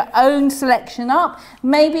make your own selection up.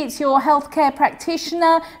 Maybe it's your healthcare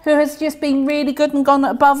practitioner who has just been really good and gone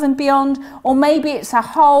above and beyond, or maybe it's a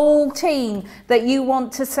whole team that you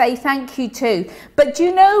want to say thank you to. But do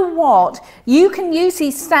you know what? You can use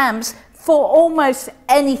these stamps for almost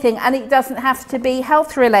anything, and it doesn't have to be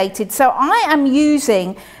health related. So I am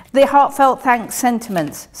using the heartfelt thanks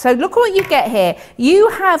sentiments. So look what you get here. You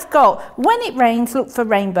have got, when it rains, look for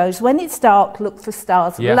rainbows. When it's dark, look for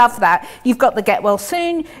stars. Yeah. Love that. You've got the get well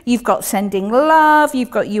soon. You've got sending love.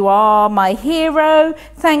 You've got you are my hero.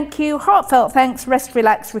 Thank you. Heartfelt thanks. Rest,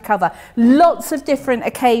 relax, recover. Lots of different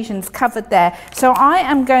occasions covered there. So I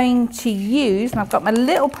am going to use, and I've got my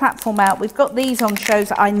little platform out. We've got these on shows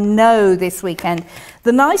that I know this weekend.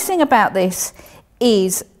 The nice thing about this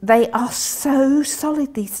is they are so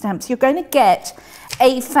solid, these stamps. You're going to get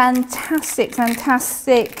a fantastic,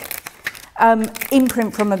 fantastic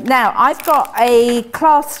imprint from them. Now, I've got a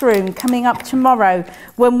classroom coming up tomorrow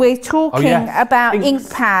when we're talking about ink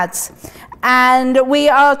pads. And we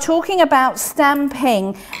are talking about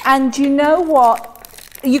stamping. And you know what?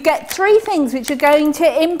 You get 3 things which are going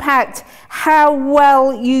to impact how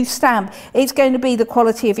well you stamp. It's going to be the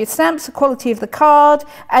quality of your stamps, the quality of the card,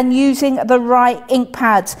 and using the right ink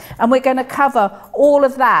pads. And we're going to cover all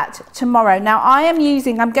of that tomorrow. Now I'm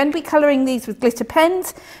going to be colouring these with glitter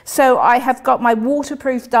pens. So I have got my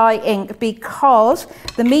waterproof dye ink because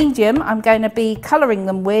the medium I'm going to be colouring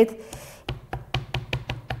them with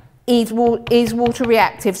is water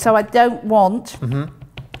reactive. So I don't want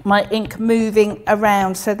my ink moving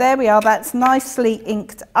around. So there we are, that's nicely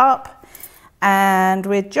inked up, and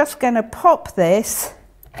we're just going to pop this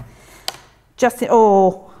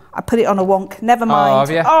oh, I put it on a wonk, never mind.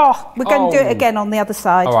 We're going to do it again on the other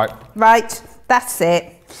side. All right. Right, that's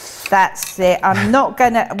it. That's it.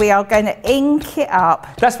 We are going to ink it up.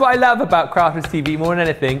 That's what I love about Crafters TV more than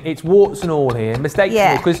anything. It's warts and all here, mistakes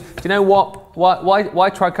and all. Because do you know what? Why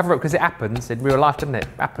try and cover it? Because it happens in real life, doesn't it? It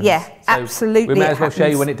happens. Yeah, so absolutely. We may as well show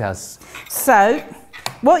you when it does. So,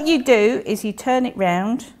 what you do is you turn it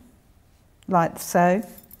round, like so,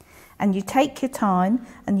 and you take your time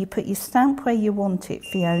and you put your stamp where you want it,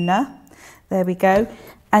 Fiona. There we go.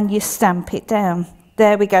 And you stamp it down.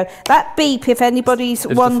 There we go. That beep, if anybody's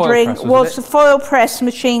wondering, was the foil press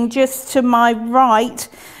machine just to my right,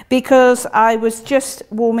 because I was just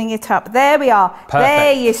warming it up. There we are. Perfect.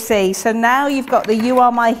 There you see. So now you've got the You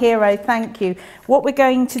Are My Hero, thank you. What we're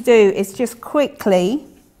going to do is just quickly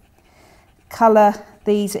colour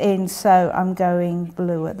these in. So I'm going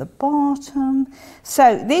blue at the bottom.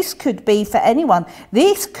 So this could be for anyone.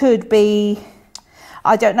 This could be,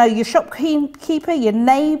 I don't know, your shopkeeper, your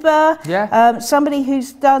neighbour, somebody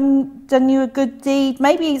who's done you a good deed.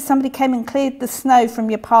 Maybe somebody came and cleared the snow from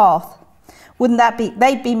your path. Wouldn't that be,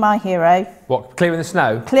 they'd be my hero. What, clearing the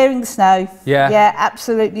snow? Clearing the snow. Yeah. Yeah,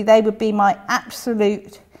 absolutely. They would be my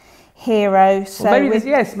absolute hero. So well,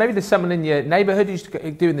 maybe there's someone in your neighbourhood who's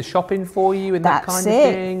doing the shopping for you and that kind of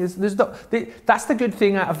thing. That's the good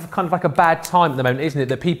thing out of kind of like a bad time at the moment, isn't it?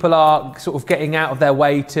 That people are sort of getting out of their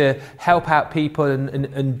way to help out people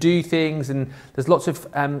and do things, and there's lots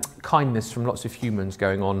of kindness from lots of humans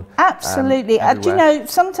going on. Absolutely. Do you know,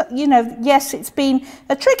 sometimes, you know, yes, it's been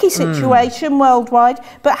a tricky situation worldwide,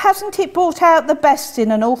 but hasn't it brought out the best in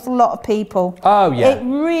an awful lot of people? Oh yeah. It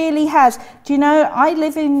really has. Do you know, I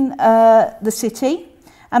live in the city,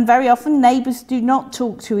 and very often neighbours do not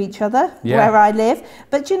talk to each other where I live,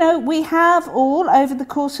 but you know, we have all over the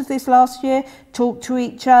course of this last year talked to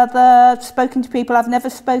each other, spoken to people I've never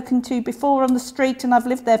spoken to before on the street, and I've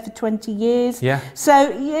lived there for 20 years. Yeah. So,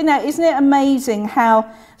 you know, isn't it amazing how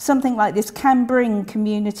something like this can bring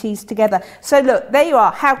communities together? So look, there you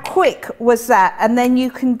are. How quick was that? And then you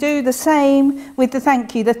can do the same with the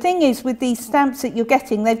thank you. The thing is, with these stamps that you're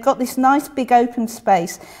getting, they've got this nice big open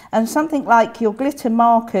space, and something like your glitter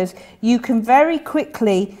markers, you can very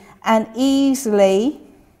quickly and easily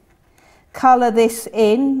colour this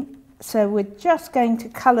in. So we're just going to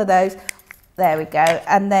colour those. There we go.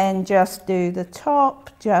 And then just do the top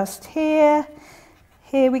just here.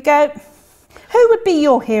 Here we go. Who would be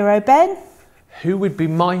your hero, Ben? Who would be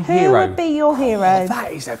my hero? Who would be your hero? Oh,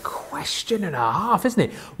 that is a question and a half, isn't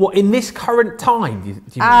it? What, in this current time, do you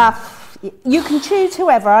mean? You can choose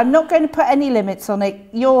whoever. I'm not going to put any limits on it.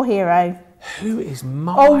 Your hero. Who is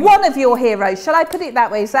my... Or one of your heroes. Shall I put it that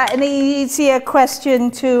way? Is that an easier question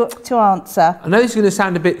to answer? I know this is going to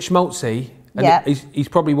sound a bit schmaltzy. Yeah. He's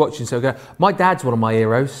probably watching, so go, my dad's one of my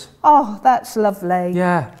heroes. Oh, that's lovely.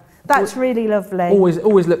 Yeah. That's really lovely.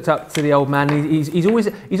 Always looked up to the old man. He's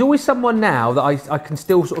always someone now that I can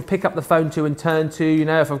still sort of pick up the phone to and turn to, you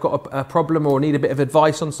know, if I've got a problem or need a bit of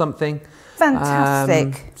advice on something.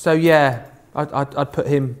 Fantastic. So yeah, I'd put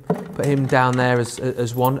him down there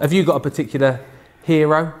as one. Have you got a particular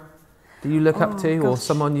hero that you look up to, or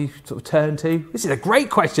someone you sort of turn to? This is a great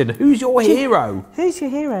question. Who's your hero? Who's your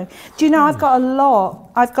hero? Do you know, I've got a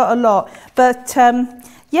lot. But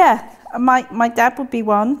yeah, my dad would be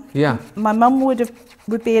one. Yeah. My mum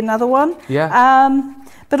would be another one. Yeah.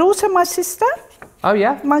 But also my sister. Oh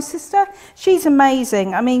yeah. My sister. She's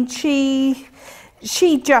amazing. I mean, she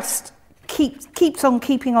just keeps on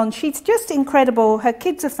keeping on. She's just incredible. Her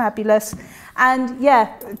kids are fabulous, and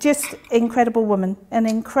yeah, just incredible woman. An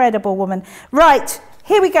incredible woman. Right,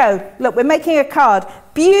 here we go. Look, we're making a card.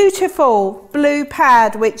 Beautiful blue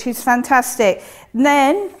pad, which is fantastic.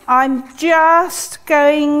 Then I'm just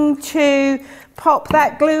going to pop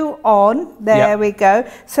that glue on. There we go.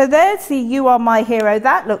 So there's the You Are My Hero.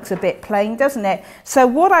 That looks a bit plain, doesn't it? So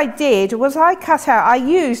what I did was I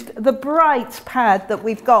used the bright pad that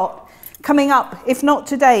we've got coming up. If not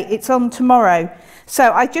today, it's on tomorrow.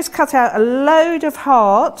 So I just cut out a load of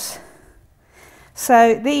hearts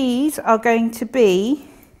So these are going to be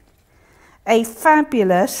a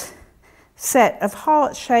fabulous set of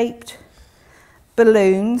heart-shaped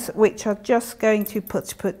balloons, which are just going to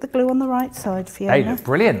put the glue on the right side, Fiona. They look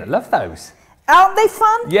brilliant. I love those. Aren't they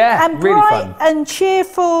fun? Yeah, and really bright fun. and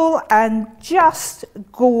cheerful and just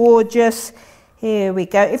gorgeous. Here we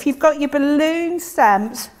go. If you've got your balloon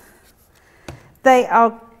stamps, they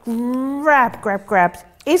are grabs.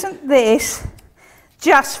 Isn't this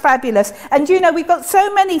just fabulous? And you know, we've got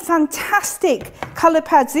so many fantastic colour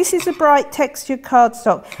pads. This is a bright textured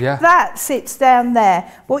cardstock. Yeah. That sits down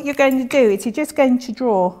there. What you're going to do is you're just going to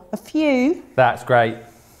draw a few That's great.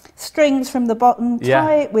 strings from the bottom, tie Yeah.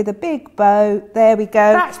 it with a big bow. There we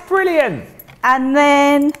go. That's brilliant. And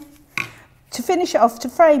then to finish it off, to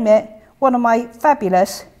frame it, one of my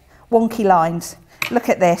fabulous wonky lines. Look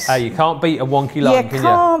at this. You can't beat a wonky line, can you? You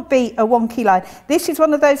can't beat a wonky line. This is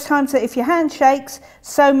one of those times that if your hand shakes,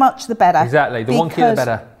 so much the better. Exactly, the wonkier the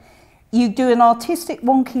better. You do an artistic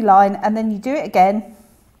wonky line and then you do it again.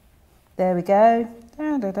 There we go.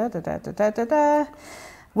 Da, da, da, da, da, da, da, da.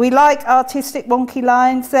 We like artistic wonky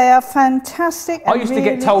lines. They are fantastic. I used to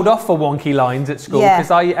get told off for wonky lines at school Yeah.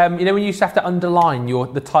 because you know, when you used to have to underline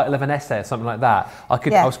the title of an essay or something like that.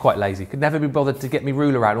 I was quite lazy. Could never be bothered to get me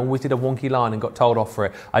ruler out. Always did a wonky line and got told off for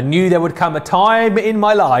it. I knew there would come a time in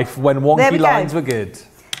my life when wonky lines were good.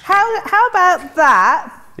 How about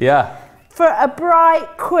that? Yeah. For a bright,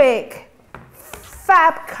 quick,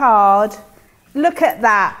 fab card. Look at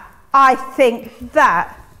that. I think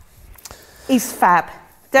that is fab.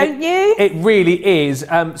 Don't you? It really is.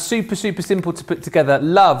 Super simple to put together.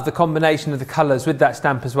 Love the combination of the colours with that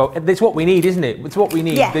stamp as well. It's what we need, isn't it? It's what we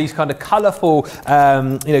need. Yeah. These kind of colourful,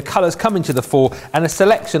 you know, colours coming to the fore, and a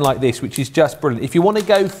selection like this, which is just brilliant. If you want to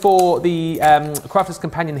go for the Crafters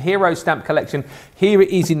Companion Hero Stamp Collection, here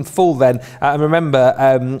it is in full. Then, and remember,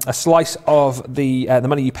 a slice of the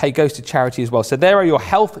money you pay goes to charity as well. So there are your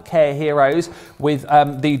healthcare heroes with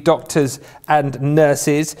the doctors and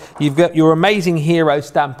nurses. You've got your amazing hero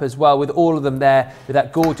stamp as well, with all of them there with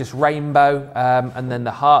that gorgeous rainbow, and then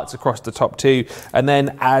the hearts across the top too. And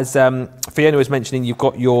then, as Fiona was mentioning, you've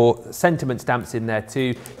got your sentiment stamps in there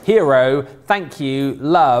too. Hero, thank you,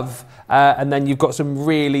 love, and then you've got some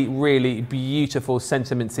really beautiful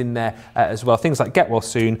sentiments in there as well. Things like get well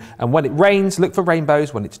soon, and when it rains, look for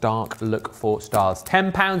rainbows. When it's dark, look for stars.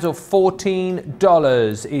 £10 or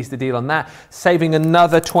 $14 is the deal on that. Saving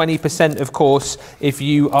another 20%, of course, if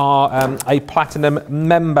you are a platinum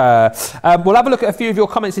member. We'll have a look at a few of your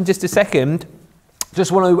comments in just a second.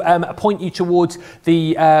 Just want to point you towards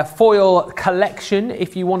the foil collection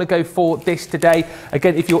if you want to go for this today.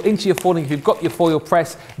 Again, if you're into your foiling, if you've got your foil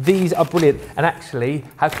press, these are brilliant. And actually,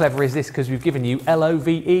 how clever is this? Because we've given you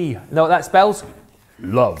L-O-V-E. Know what that spells?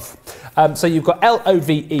 Love. So you've got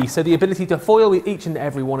L-O-V-E, so the ability to foil with each and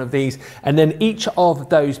every one of these, and then each of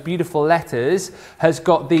those beautiful letters has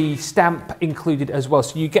got the stamp included as well.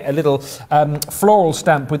 So you get a little floral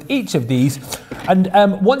stamp with each of these, and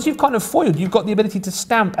once you've kind of foiled, you've got the ability to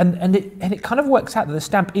stamp, and it kind of works out that the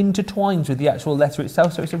stamp intertwines with the actual letter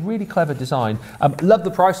itself. So it's a really clever design. Love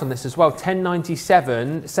the price on this as well,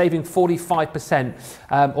 $10.97, saving 45%,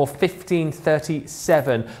 or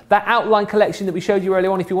 $15.37. That outline collection that we showed you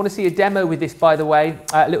earlier on, if you want to see a demo with this, by the way,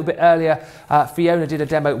 a little bit earlier, Fiona did a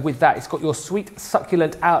demo with that. It's got your sweet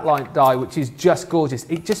succulent outline die, which is just gorgeous.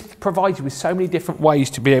 It just provides you with so many different ways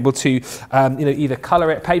to be able to, you know, either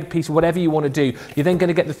colour it, paper piece, whatever you want to do. You're then going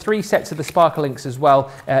to get the 3 sets of the sparkle inks as well,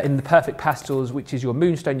 in the perfect pastels, which is your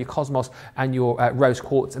moonstone, your cosmos, and your rose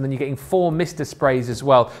quartz. And then you're getting 4 mister sprays as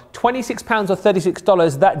well. £26 or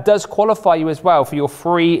 $36. That does qualify you as well for your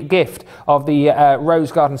free gift of the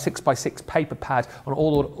Rose Garden 6x6 paper pad on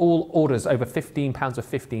all orders over £15 or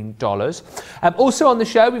 $15. Also on the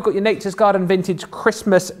show, we've got your Nature's Garden Vintage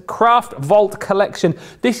Christmas Craft Vault Collection.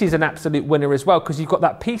 This is an absolute winner as well, because you've got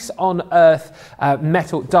that Peace on Earth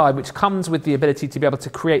metal die, which comes with the ability to be able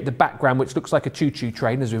to create the background, which looks like a choo-choo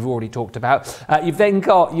train, as we've already talked about. You've then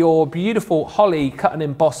got your beautiful holly cut and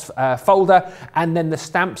emboss folder, and then the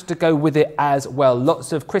stamps to go with it as well.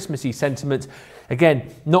 Lots of Christmassy sentiments.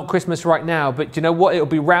 Again, not Christmas right now, but you know what? It'll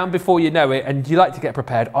be round before you know it, and you like to get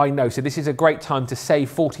prepared, I know. So this is a great time to save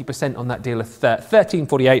 40% on that deal of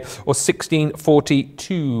 $13.48 or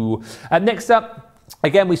 $16.42. Next up,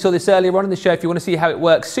 again, we saw this earlier on in the show. If you want to see how it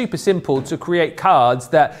works, super simple to create cards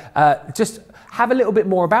that just have a little bit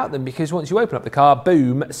more about them, because once you open up the car,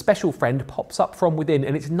 boom, Special Friend pops up from within,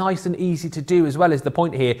 and it's nice and easy to do as well, is the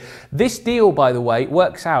point here. This deal, by the way,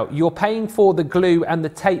 works out. You're paying for the glue and the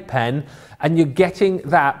tape pen, and you're getting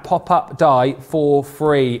that pop-up die for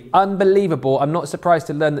free. Unbelievable. I'm not surprised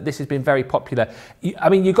to learn that this has been very popular. I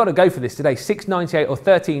mean, you've got to go for this today. $6.98 or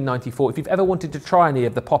 $13.94. If you've ever wanted to try any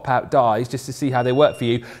of the pop-out dies just to see how they work for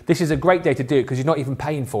you, this is a great day to do it, because you're not even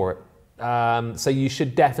paying for it. So you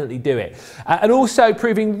should definitely do it. And also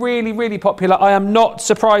proving really, really popular. I am not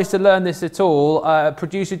surprised to learn this at all.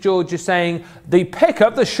 Producer George is saying the pick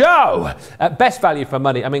of the show. Best value for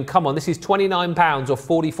money. I mean, come on, this is £29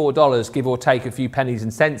 or $44, give or take a few pennies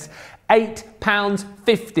and cents.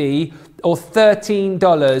 £8.50 or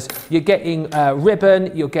 $13. You're getting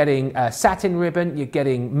ribbon, you're getting satin ribbon, you're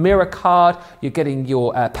getting mirror card, you're getting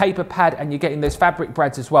your paper pad, and you're getting those fabric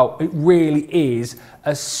brads as well. It really is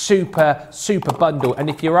a super, super bundle. And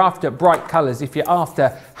if you're after bright colours, if you're after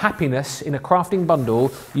happiness in a crafting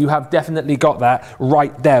bundle, you have definitely got that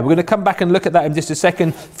right there. We're going to come back and look at that in just a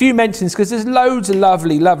second. Few mentions, because there's loads of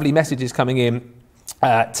lovely, lovely messages coming in.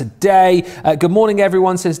 Today. Good morning,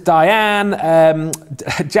 everyone, says Diane.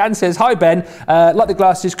 Jan says, hi, Ben. Like the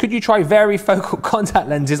glasses, could you try varifocal contact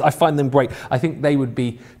lenses? I find them great. I think they would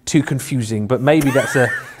be too confusing, but maybe that's a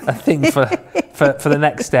thing for the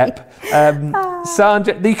next step.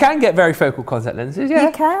 Sandra, you can get varifocal contact lenses, yeah.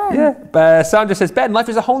 You can. Yeah. Sandra says, Ben, life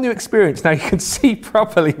is a whole new experience. Now you can see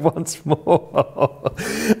properly once more.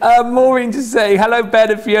 Maureen just saying, hello, Ben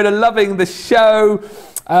and Fiona, loving the show.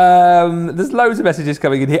 There's loads of messages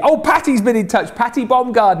coming in here. Oh, Patty's been in touch. Patty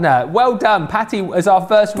Baumgardner. Well done. Patty is our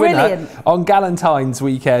first winner on Galentine's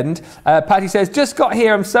weekend. Patty says, just got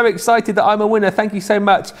here. I'm so excited that I'm a winner. Thank you so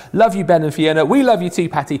much. Love you, Ben and Fiona. We love you too,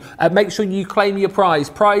 Patty. Make sure you claim your prize.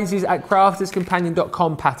 Prizes at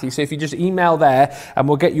crafterscompanion.com, Patty. So if you just email there, and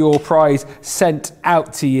we'll get your prize sent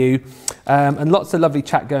out to you. And lots of lovely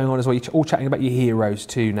chat going on as well. You're all chatting about your heroes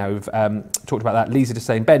too now. We've talked about that. Lisa just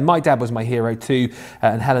saying, Ben, my dad was my hero too.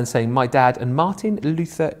 And Helen saying, my dad and Martin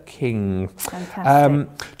Luther King.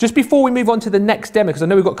 Fantastic. Just before we move on to the next demo, because I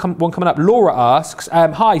know we've got one coming up, Laura asks,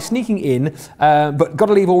 hi, sneaking in, but got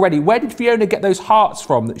to leave already. Where did Fiona get those hearts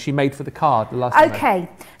from that she made for the card the last time? Okay,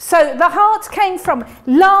 so the hearts came from,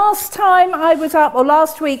 last time I was up, or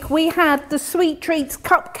last week, we had the Sweet Treats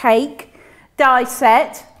cupcake die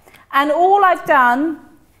set. And all I've done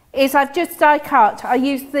is I've just die cut. I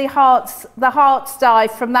used the hearts die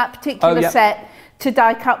from that particular set to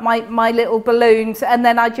die cut my little balloons, and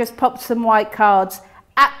then I just popped some white cards.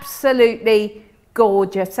 Absolutely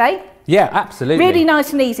gorgeous, eh? Yeah, absolutely. Really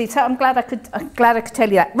nice and easy. So I'm glad I could tell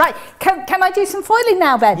you that. Right, can I do some foiling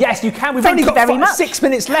now, Ben? Yes, you can. We've only got 6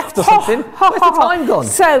 minutes left or something. Where's the time gone?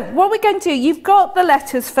 So what we're going to do, you've got the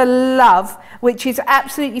letters for love, which is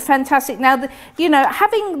absolutely fantastic. Now, you know,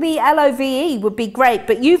 having the LOVE would be great,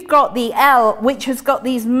 but you've got the L, which has got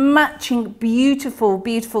these matching beautiful,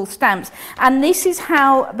 beautiful stamps. And this is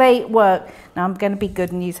how they work. Now, I'm going to be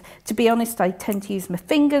good and use, to be honest, I tend to use my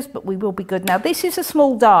fingers, but we will be good. Now, this is a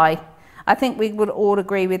small die. I think we would all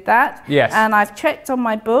agree with that. Yes. And I've checked on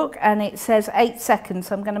my book and it says 8 seconds.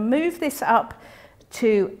 So I'm going to move this up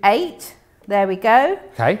to 8. There we go.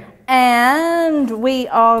 Okay. And we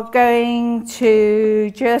are going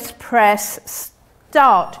to just press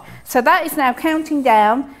start. So that is now counting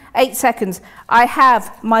down 8 seconds. I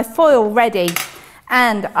have my foil ready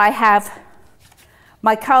and I have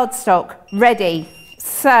my cardstock ready.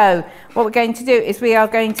 So what we're going to do is we are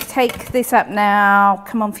going to take this up now.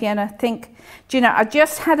 Come on, Fiona, think. Do you know, I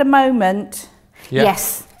just had a moment. Yeah.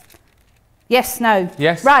 Yes. Yes, no.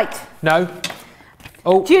 Yes. Right. No.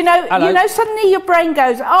 Oh, do you know, hello. you know, suddenly your brain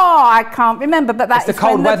goes, oh, I can't remember, but that's the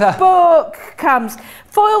cold weather. The book comes.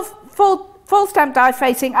 Foil stamp die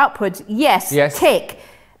facing upwards. Yes. Yes. Tick.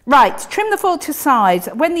 Right. Trim the foil to size.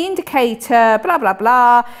 When the indicator, blah, blah,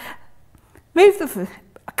 blah. Move the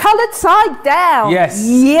coloured side down. Yes.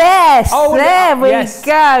 Yes. Oh, there we yes.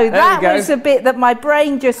 go. That was a bit that my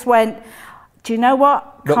brain just went, do you know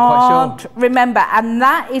what? Can't remember. And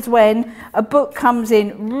that is when a book comes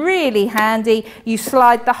in really handy. You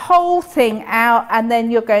slide the whole thing out and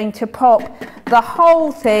then you're going to pop the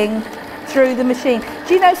whole thing through the machine.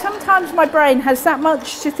 Do you know, sometimes my brain has that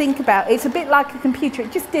much to think about. It's a bit like a computer.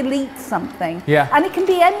 It just deletes something. Yeah. And it can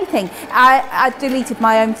be anything. I deleted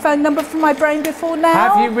my own phone number from my brain before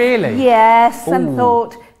now. Have you really? Yes. Ooh. And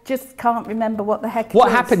thought, just can't remember what the heck it is.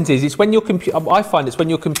 What happens is, it's when your computer, I find it's when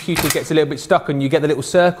your computer gets a little bit stuck and you get the little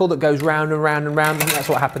circle that goes round and round and round. I think that's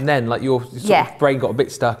what happened then, like your sort of brain got a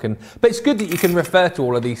bit stuck. But it's good that you can refer to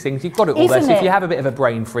all of these things. You've got it all there, so if you have a bit of a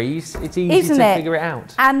brain freeze, it's easy to figure it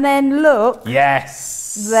out. And then look.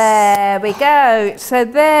 Yes. There we go. So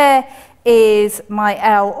there is my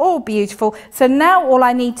L, all beautiful. So now all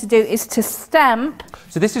I need to do is to stamp.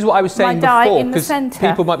 So this is what I was saying before, because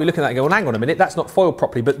people might be looking at that and go, well, hang on a minute, that's not foiled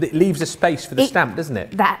properly, but it leaves a space for the stamp, doesn't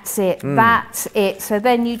it? That's it, that's it. So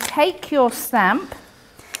then you take your stamp,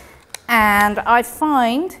 and I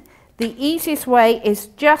find the easiest way is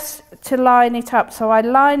just to line it up. So I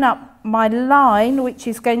line up my line, which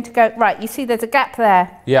is going to go, right, you see there's a gap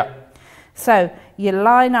there. Yeah. So you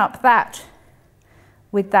line up that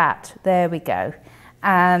with that, there we go.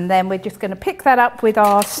 And then we're just going to pick that up with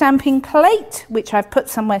our stamping plate, which I've put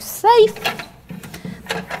somewhere safe.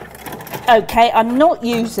 Okay,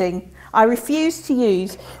 I refuse to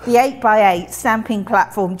use the 8x8 stamping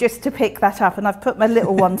platform just to pick that up, and I've put my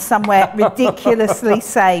little one somewhere ridiculously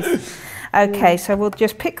safe. Okay, so we'll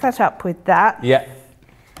just pick that up with that. Yeah.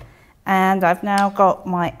 And I've now got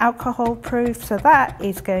my alcohol proof, so that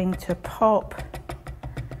is going to pop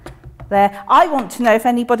there. I want to know if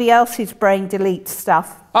anybody else's brain deletes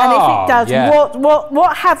stuff. And if it does,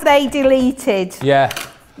 what have they deleted? Yeah.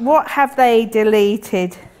 What have they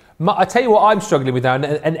deleted? I tell you what I'm struggling with now,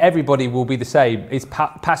 and everybody will be the same, is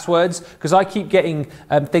passwords, because I keep getting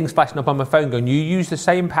things flashing up on my phone going, you use the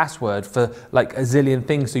same password for like a zillion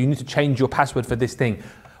things, so you need to change your password for this thing.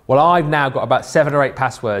 Well, I've now got about 7 or 8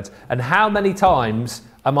 passwords, and how many times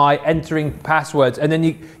am I entering passwords? And then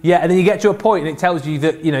you get to a point and it tells you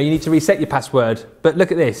that, you need to reset your password. But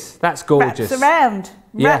look at this, that's gorgeous. Wraps around.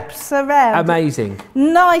 Wraps around. Amazing.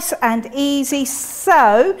 Nice and easy.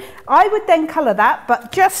 So I would then colour that,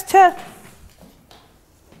 but just to...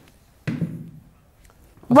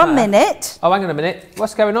 One minute. Oh, hang on a minute.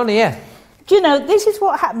 What's going on here? Do you know, this is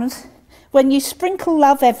what happens when you sprinkle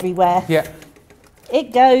love everywhere. Yeah.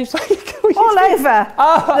 It goes all over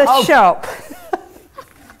the shop.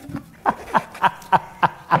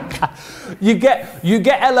 You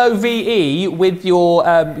get LOVE with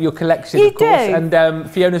your collection, of course, and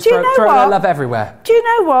Fiona's throwing her love everywhere. Do you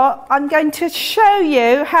know what? I'm going to show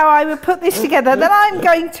you how I would put this together. Then I'm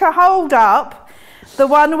going to hold up the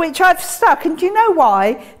one which I've stuck, and do you know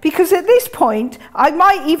why? Because at this point, I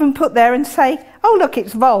might even put there and say, oh look,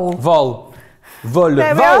 it's Vol. Vol.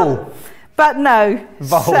 But no.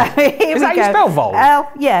 Vol. So here we go. Is that how you spell Vol?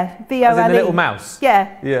 Yeah, V-O-L-E. As in the little mouse?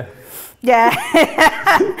 Yeah. Yeah. Yeah.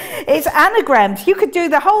 It's anagrams. You could do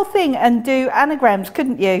the whole thing and do anagrams,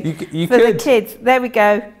 couldn't you? You For could. the kids. There we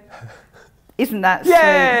go. Isn't that sweet?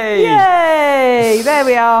 Yay! Yay! There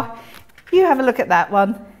we are. You have a look at that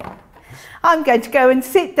one. I'm going to go and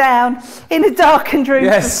sit down in a darkened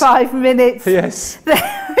room for 5 minutes. Yes.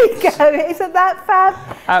 There we go. Isn't that fab?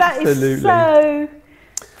 Absolutely. That is so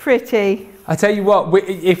pretty. I tell you what,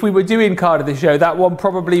 if we were doing card of the show, that one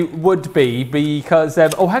probably would be, because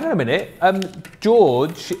oh, hang on a minute,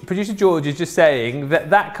 producer George is just saying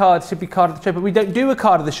that card should be card of the show, but we don't do a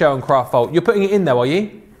card of the show on Craft Vault. You're putting it in though, are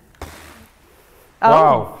you? Oh.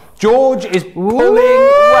 Wow. George is pulling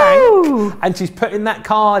rank, and she's putting that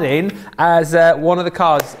card in as one of the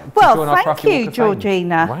cards. Well, thank you,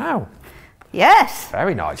 Georgina. Wow. Yes.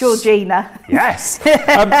 Very nice. Georgina. Yes.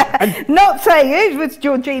 Not saying it was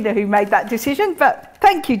Georgina who made that decision, but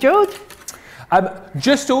thank you, George.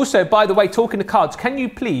 Just also, by the way, talking to cards, can you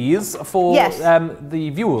please, for the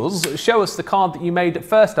viewers, show us the card that you made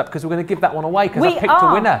first up, because we're going to give that one away, because I picked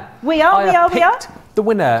a winner. We are. The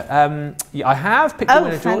winner. I have picked the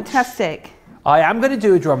winner, George. Oh, fantastic. I am going to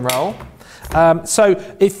do a drum roll.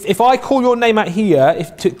 So if I call your name out here,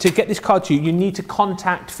 to get this card to you, you need to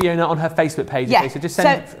contact Fiona on her Facebook page. Yeah. Okay? So just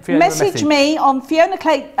send Fiona message me on Fiona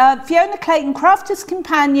Clayton Crafters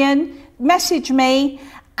Companion. Message me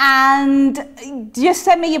and just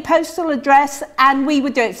send me your postal address and we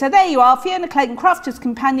would do it. So there you are, Fiona Clayton Crafters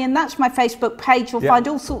Companion. That's my Facebook page. You'll find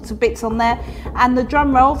all sorts of bits on there. And the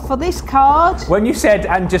drum roll for this card. When you said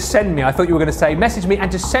and just send me, I thought you were going to say message me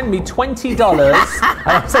and just send me $20 and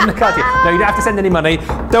I'll send the card to you. No, you don't have to send any money.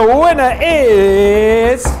 The winner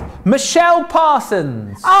is Michelle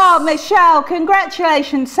Parsons. Oh, Michelle,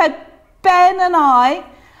 congratulations. So Ben and I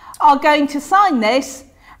are going to sign this,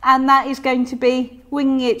 and that is going to be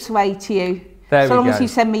winging its way to you. There we so long go. as you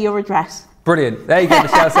send me your address. Brilliant. There you go,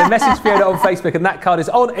 Michelle. So message Fiona on Facebook and that card is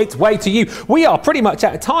on its way to you. We are pretty much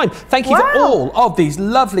out of time. Thank you for all of these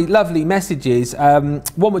lovely, lovely messages.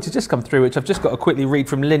 One which has just come through, which I've just got to quickly read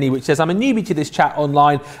from Linny, which says, I'm a newbie to this chat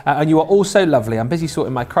online and you are all so lovely. I'm busy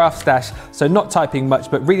sorting my craft stash, so not typing much,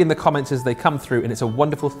 but reading the comments as they come through, and it's a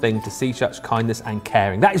wonderful thing to see such kindness and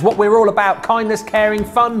caring. That is what we're all about. Kindness, caring,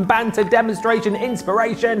 fun, banter, demonstration,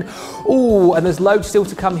 inspiration. Ooh, and there's loads still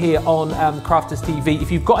to come here on Crafters TV.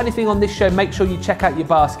 If you've got anything on this show, make sure you check out your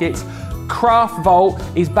baskets. Craft Vault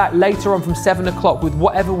is back later on from 7 o'clock with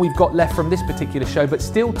whatever we've got left from this particular show, but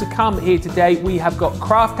still to come here today, we have got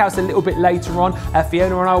Craft House a little bit later on.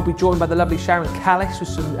 Fiona and I will be joined by the lovely Sharon Callis with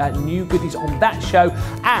some new goodies on that show.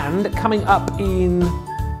 And coming up in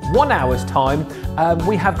 1 hour's time,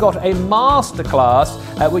 we have got a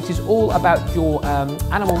masterclass which is all about your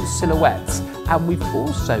animal silhouettes, and we've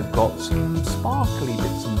also got some sparkly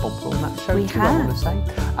bits and bobs on that show too, I want to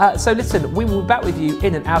say. So listen, we will be back with you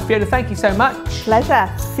in an hour. Fiona, thank you so much. Pleasure.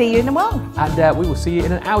 See you in a while. And we will see you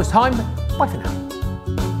in an hour's time. Bye for now.